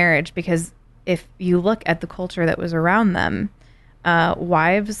confines of marriage. Because if you look at the culture that was around them,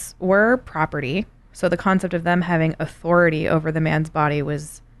 wives were property. So the concept of them having authority over the man's body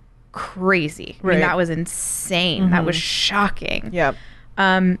was crazy. Right. I mean, that was insane. That was shocking. Yeah.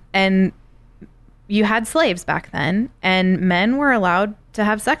 And you had slaves back then, and men were allowed to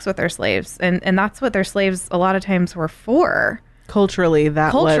have sex with their slaves. And that's what their slaves a lot of times were for. Culturally,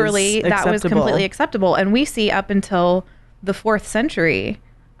 that was completely acceptable. And we see up until the 4th century,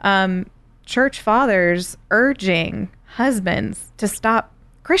 church fathers urging husbands to stop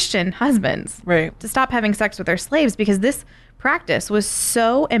Christian husbands Right. to stop having sex with their slaves, because this practice was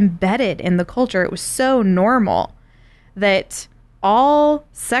so embedded in the culture. It was so normal that no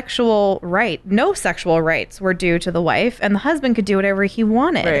sexual rights were due to the wife, and the husband could do whatever he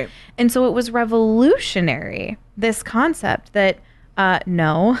wanted. Right. And so it was revolutionary, this concept that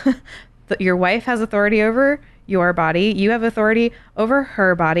no, that your wife has authority over your body, you have authority over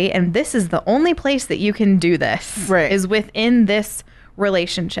her body, and this is the only place that you can do this, Right. is within this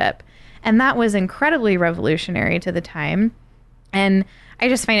relationship. And that was incredibly revolutionary to the time. And I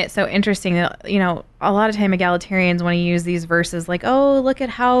just find it so interesting that, you know, a lot of time egalitarians want to use these verses like, oh, look at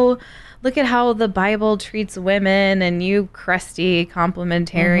how the Bible treats women, and you crusty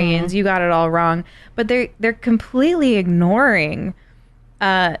complementarians, you got it all wrong. But they're completely ignoring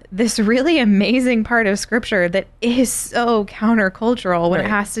this really amazing part of scripture that is so countercultural when it Right.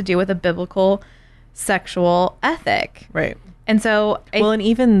 has to do with a biblical sexual ethic. Right. And so Well, and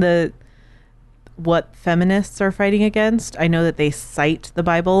even what feminists are fighting against, I know that they cite the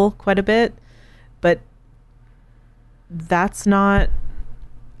Bible quite a bit, but that's not,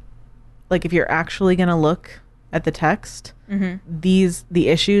 like, if you're actually going to look at the text, the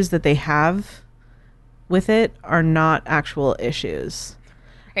issues that they have with it are not actual issues.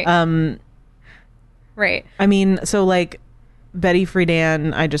 Right. Right. I mean, so like Betty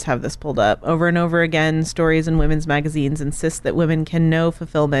Friedan, I just have this pulled up. Over and over again, stories in women's magazines insist that women can know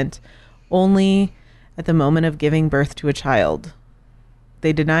fulfillment only at the moment of giving birth to a child.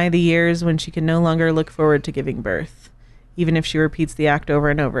 They deny the years when she can no longer look forward to giving birth, even if she repeats the act over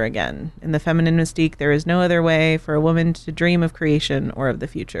and over again. In the feminine mystique, there is no other way for a woman to dream of creation or of the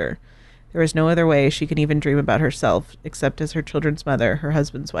future. There is no other way she can even dream about herself except as her children's mother, her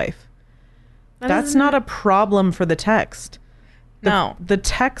husband's wife. That's not a problem for the text. No. The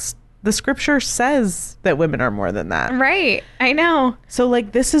text, the scripture says that women are more than that. Right. I know. So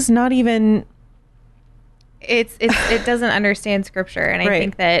like, this is not even... It doesn't understand scripture. And I Right.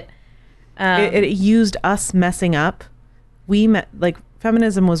 think that it used us messing up. Like,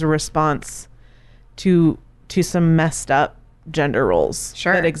 feminism was a response to some messed up gender roles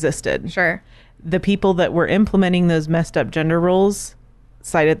Sure. that existed. sure. The people that were implementing those messed up gender roles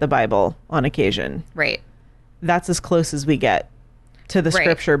cited the Bible on occasion. Right. That's as close as we get to the Right.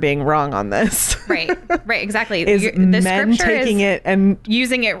 scripture being wrong on this. Right. Right. Exactly. Is The men scripture taking is it and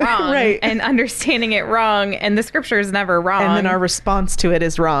using it wrong Right. and understanding it wrong, and the scripture is never wrong. and then our response to it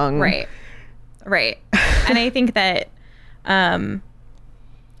is wrong. Right. Right. And I think that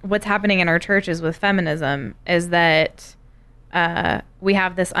what's happening in our churches with feminism is that we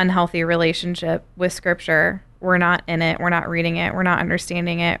have this unhealthy relationship with scripture. We're not in it. We're not reading it. We're not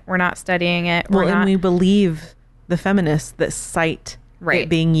understanding it. We're not studying it. Well, We're and not, we believe the feminists that cite Right. it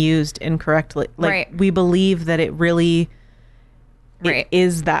being used incorrectly. Like, Right. we believe that it really Right. it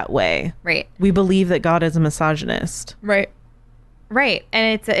is that way. Right. We believe that God is a misogynist. Right. Right.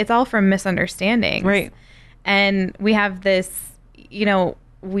 And it's all from misunderstandings. Right. And we have this, you know,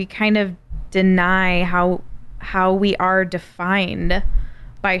 we kind of deny how we are defined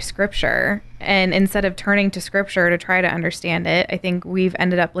by scripture. And instead of turning to scripture to try to understand it, I think we've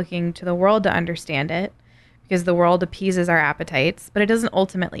ended up looking to the world to understand it, because the world appeases our appetites, but it doesn't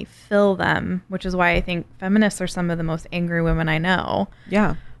ultimately fill them, which is why I think feminists are some of the most angry women I know.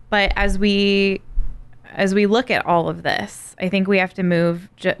 Yeah. But as we look at all of this, I think we have to move.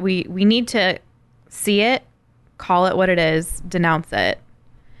 We need to see it, call it what it is, denounce it.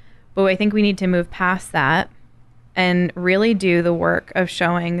 But I think we need to move past that and really do the work of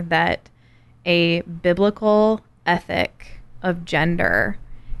showing that a biblical ethic of gender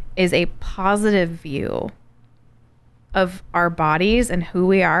is a positive view of our bodies and who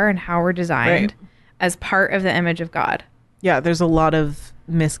we are and how we're designed Right. as part of the image of God. Yeah, there's a lot of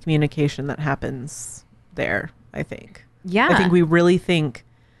miscommunication that happens there, I think. Yeah. I think we really think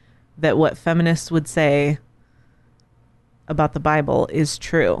that what feminists would say about the Bible is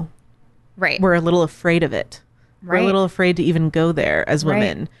true. Right. We're a little afraid of it. We're Right. a little afraid to even go there as Right.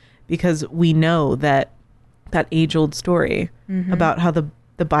 women, because we know that age-old story Mm-hmm. about how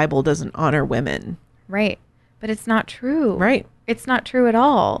the Bible doesn't honor women. Right. But it's not true. Right. It's not true at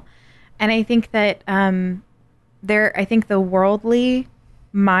all. And I think that I think the worldly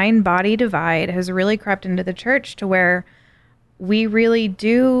mind body divide has really crept into the church to where we really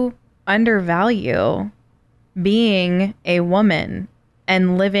do undervalue being a woman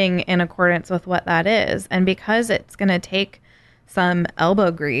and living in accordance with what that is. And because it's going to take some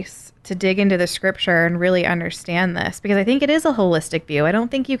elbow grease to dig into the scripture and really understand this, because I think it is a holistic view. I don't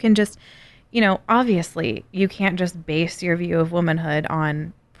think you can just, obviously you can't just base your view of womanhood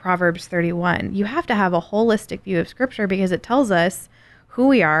on Proverbs 31. You have to have a holistic view of scripture, because it tells us who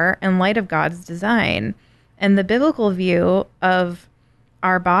we are in light of God's design. And the biblical view of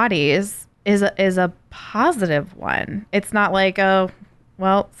our bodies is a positive one. It's not like, oh,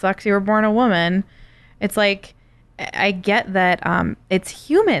 well, sucks you were born a woman. It's like, I get that it's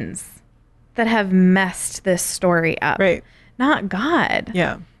humans that have messed this story up, Right. not God.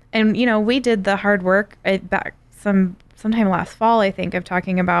 Yeah. And, you know, we did the hard work back sometime last fall, I think, of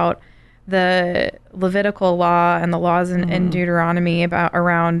talking about the Levitical law and the laws in Deuteronomy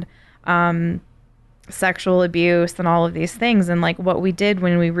around sexual abuse and all of these things. And like what we did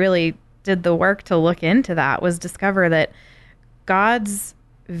when we really did the work to look into that was discover that God's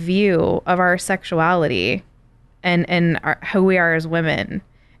view of our sexuality and who we are as women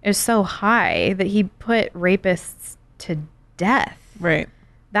is so high that he put rapists to death. Right.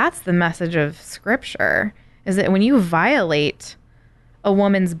 That's the message of scripture, is that when you violate a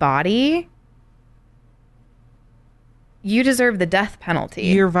woman's body, you deserve the death penalty.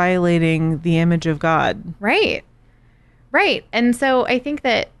 You're violating the image of God. Right. Right. And so I think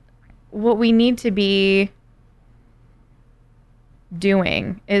that what we need to be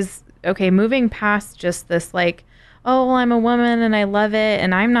doing is, okay, moving past just this like, oh, well, I'm a woman and I love it.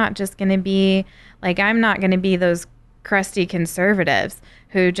 And I'm not just going to be like, I'm not going to be those crusty conservatives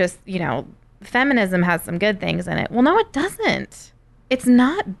who just, you know, feminism has some good things in it. Well, no, it doesn't. It's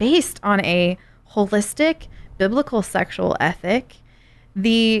not based on a holistic biblical sexual ethic.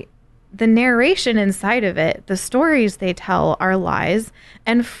 The narration inside of it, the stories they tell are lies.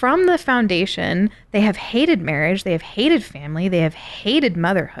 And from the foundation, they have hated marriage, they have hated family, they have hated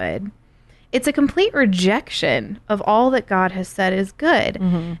motherhood. It's a complete rejection of all that God has said is good.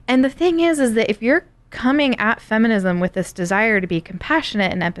 Mm-hmm. And the thing is that if you're coming at feminism with this desire to be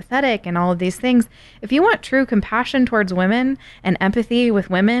compassionate and empathetic and all of these things, if you want true compassion towards women and empathy with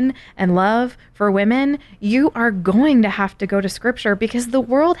women and love for women, you are going to have to go to scripture, because the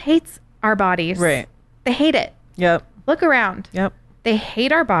world hates our bodies. Right. They hate it. Yep. Look around. Yep. They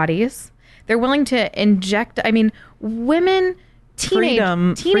hate our bodies. They're willing to inject, I mean, women,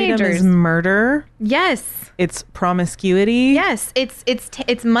 Freedom teenagers. is murder. Yes. It's promiscuity. Yes.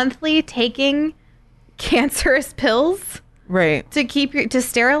 It's monthly taking cancerous pills Right. to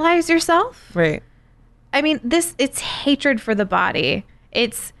sterilize yourself. Right. I mean, it's hatred for the body.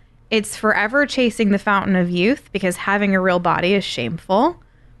 It's forever chasing the fountain of youth, because having a real body is shameful.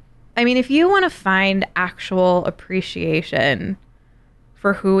 I mean, if you want to find actual appreciation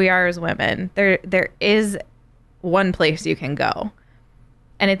for who we are as women, there is one place you can go,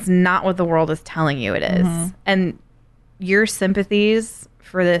 and it's not what the world is telling you it is. Mm-hmm. And your sympathies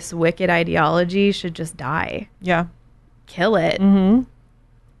for this wicked ideology should just die. Yeah. Kill it. Mm-hmm.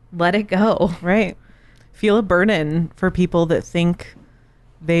 Let it go. Right. Feel a burden for people that think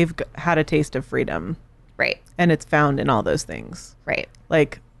they've had a taste of freedom. Right. And it's found in all those things. Right.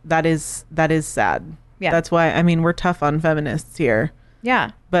 Like, that is sad. Yeah. That's why, I mean, we're tough on feminists here.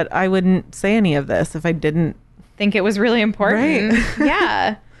 Yeah. But I wouldn't say any of this if I didn't think it was really important. Right.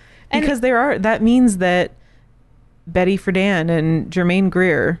 Yeah. Because that means that Betty Friedan and Germaine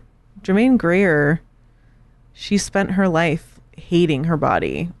Greer, she spent her life hating her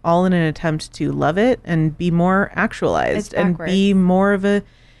body, all in an attempt to love it and be more actualized and be more of a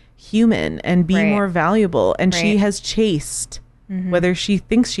human and be more valuable. And she has chased, whether she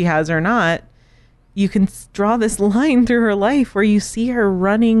thinks she has or not, you can draw this line through her life where you see her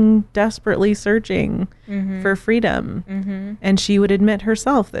running, desperately searching for freedom. Mm-hmm. And she would admit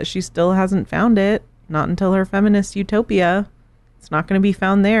herself that she still hasn't found it. Not until her feminist utopia. It's not going to be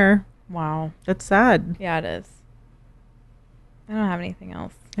found there. Wow. That's sad. Yeah, it is. I don't have anything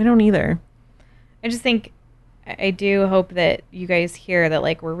else. I don't either. I just think, I do hope that you guys hear that,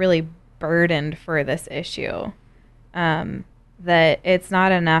 like, we're really burdened for this issue. That it's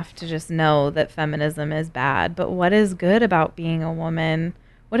not enough to just know that feminism is bad, but what is good about being a woman?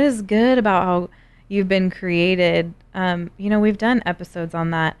 What is good about how you've been created? We've done episodes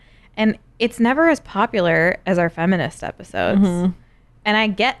on that, and it's never as popular as our feminist episodes. Mm-hmm. And I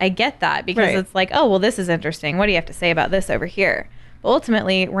get that, because it's like, oh, well, this is interesting. What do you have to say about this over here? But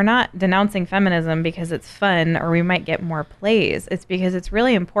ultimately, we're not denouncing feminism because it's fun or we might get more plays. It's because it's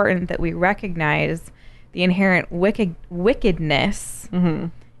really important that we recognize the inherent wickedness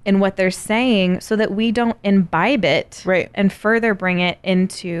in what they're saying, so that we don't imbibe it and further bring it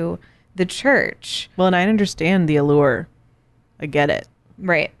into the church. Well, and I understand the allure. I get it.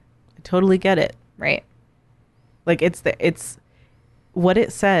 Right. I totally get it. Right. Like, it's what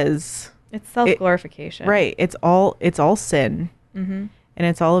it says. It's self-glorification. Right. It's all sin. Mm-hmm. And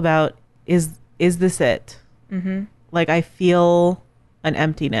it's all about, is this it? Mm-hmm. Like, I feel an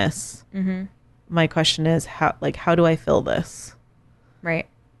emptiness. Mm-hmm. My question is, how do I fill this? Right.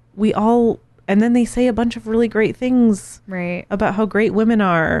 And then they say a bunch of really great things Right. about how great women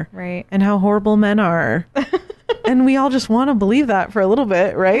are. Right. And how horrible men are. And we all just want to believe that for a little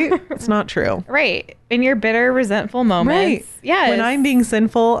bit, right? It's not true. Right. In your bitter, resentful moments. Right. Yes. When I'm being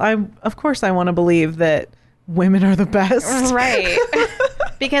sinful, of course I want to believe that women are the best. Right.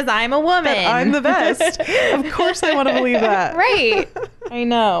 Because I'm a woman. That I'm the best. Of course I want to believe that. Right. I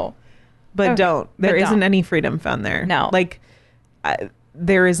know. But Okay. don't. There But isn't don't. any freedom found there. No. Like,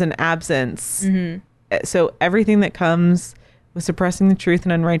 there is an absence. Mm-hmm. So everything that comes with suppressing the truth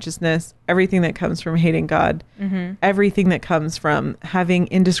and unrighteousness, everything that comes from hating God, Mm-hmm. everything that comes from having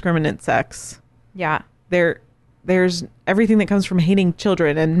indiscriminate sex, Yeah. there's everything that comes from hating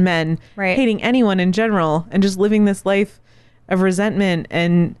children and men, Right. hating anyone in general, and just living this life of resentment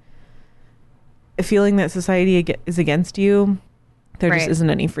and feeling that society is against you. There just Right. isn't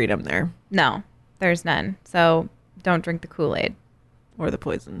any freedom there, No, there's none. So don't drink the Kool-Aid. or the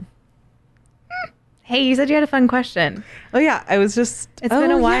poison. Hey, you said you had a fun question. Oh yeah, I was just. It's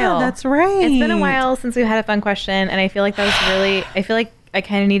been a yeah, while. that's right. It's been a while since we had a fun question, and I feel like that was really. I feel like I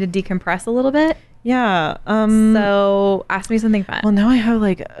kind of need to decompress a little bit. Yeah. So ask me something fun. Well, now I have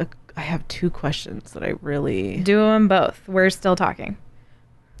I have two questions that I really. Do them both. We're still talking.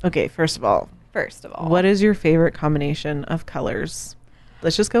 Okay, first of all, What is your favorite combination of colors?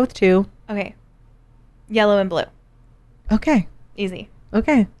 Let's just go with two. Okay. Yellow and blue. Okay. Easy.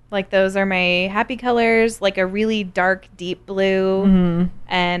 Okay. Like those are my happy colors, like a really dark, deep blue Mm-hmm.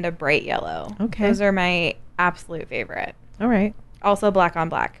 and a bright yellow. Okay. Those are my absolute favorite. All right. Also black on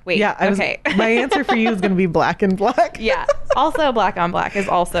black. Wait. Yeah. Okay. My answer for you is going to be black and black. Yeah. Also black on black is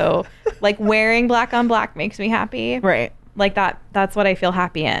also like wearing black on black makes me happy. Right. Like that's what I feel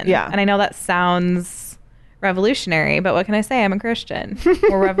happy in. Yeah. And I know that sounds revolutionary, but what can I say? I'm a Christian.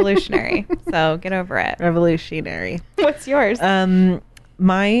 We're revolutionary. So get over it. Revolutionary. What's yours?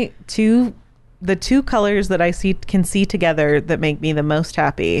 The two colors that I can see together that make me the most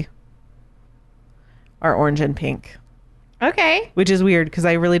happy are orange and pink, Okay. which is weird because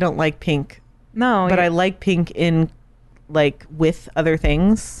I really don't like pink, No. but I like pink in like with other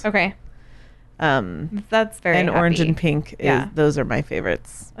things. Okay. That's very and orange happy. and pink Yeah. those are my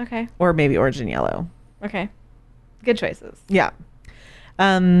favorites, Okay. or maybe orange and yellow. Okay. Good choices. Yeah.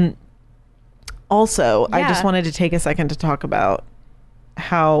 Also, I just Yeah. wanted to take a second to talk about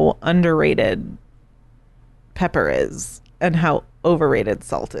how underrated pepper is and how overrated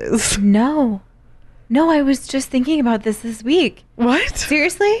salt is. No. No, I was just thinking about this week. What?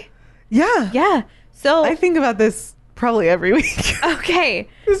 Seriously? Yeah. Yeah. So I think about this probably every week. okay.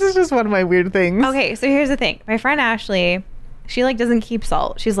 This is just one of my weird things. Okay, so here's the thing. My friend Ashley, she like doesn't keep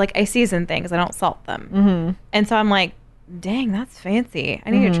salt. She's like, I season things, I don't salt them. Mm-hmm. And so I'm like, dang, that's fancy. I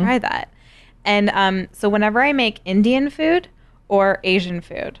need to try that. And so whenever I make Indian food or Asian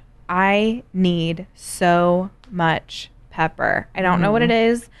food, I need so much pepper. I don't know what it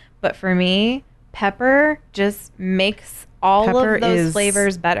is, but for me, pepper just makes all Pepper of those is-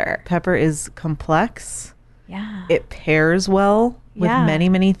 flavors better. Pepper is complex. Yeah. It pairs well with Yeah. many,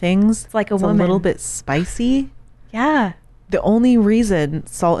 many things. It's like a it's woman. a little bit spicy. Yeah. The only reason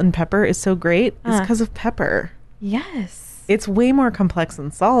salt and pepper is so great is because of pepper. Yes. It's way more complex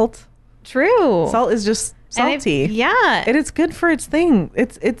than salt. True. Salt is just And it- salty. yeah. And it's good for its thing.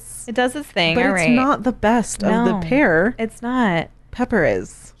 It does its thing. but All it's right. not the best of the No. pair. It's not. Pepper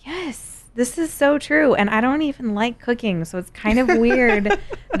is. Yes. This is so true. And I don't even like cooking. So it's kind of weird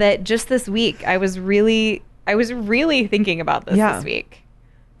that just this week I was really thinking about this Yeah. this week.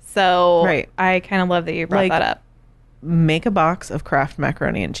 So Right. I kind of love that you brought Like- that up Make a box of Kraft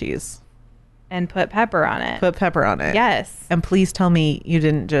macaroni and cheese. and put pepper on it. Put pepper on it. Yes. And please tell me you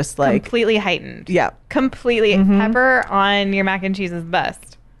didn't just like Completely heightened. yeah. Completely. Mhm. Pepper on your mac and cheese is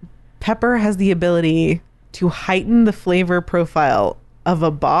best. Pepper has the ability to heighten the flavor profile of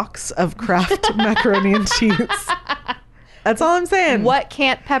a box of Kraft macaroni and cheese. That's all I'm saying. What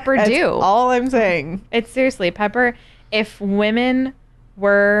can't pepper That's do? all I'm saying. It's seriously pepper. If women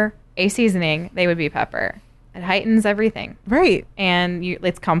were a seasoning, they would be pepper. It heightens everything, Right. and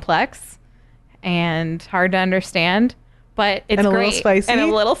it's complex and hard to understand, but it's And a great little spicy. and a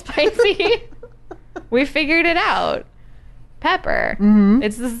little spicy. We figured it out. Pepper. Mhm.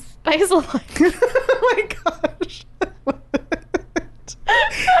 It's the spice of life. Oh my gosh.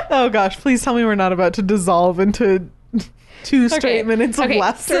 Oh gosh, please tell me we're not about to dissolve into 2 straight minutes of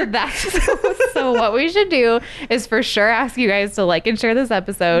laughter. So what we should do is for sure ask you guys to like and share this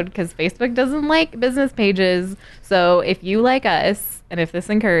episode because Facebook doesn't like business pages. So if you like us and if this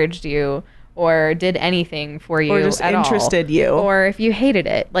encouraged you or did anything for you Or just at all, interested you. or if you hated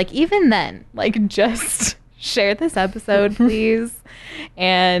it, like even then, like just share this episode, please.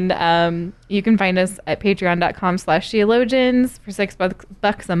 And you can find us at patreon.com/theologians. For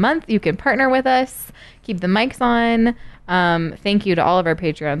 $6 a month, you can partner with us, keep the mics on. Thank you to all of our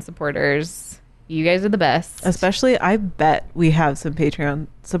Patreon supporters. You guys are the best. Especially, I bet we have some Patreon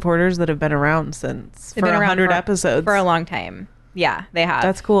supporters that have been around since They've for been around 100 episodes. for a long time. Yeah, they have.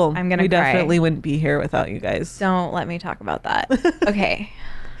 That's cool. I'm gonna We cry. definitely wouldn't be here without you guys. Don't let me talk about that. Okay.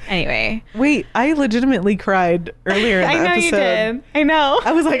 Anyway. Wait, I legitimately cried earlier in the I know episode. you did. I know.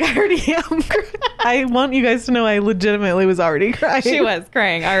 I was like, I already am. I want you guys to know I legitimately was already crying. She was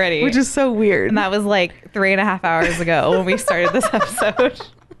crying already. Which is so weird. And that was like 3.5 hours ago when we started this episode.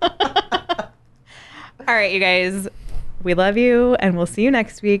 All right, you guys. We love you, and we'll see you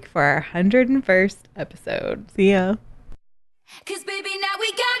next week for our 101st episode. See ya. 'Cause baby, now we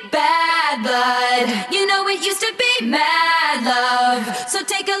got bad blood. You know it used to be mad love. So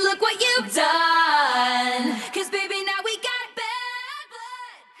take a look what you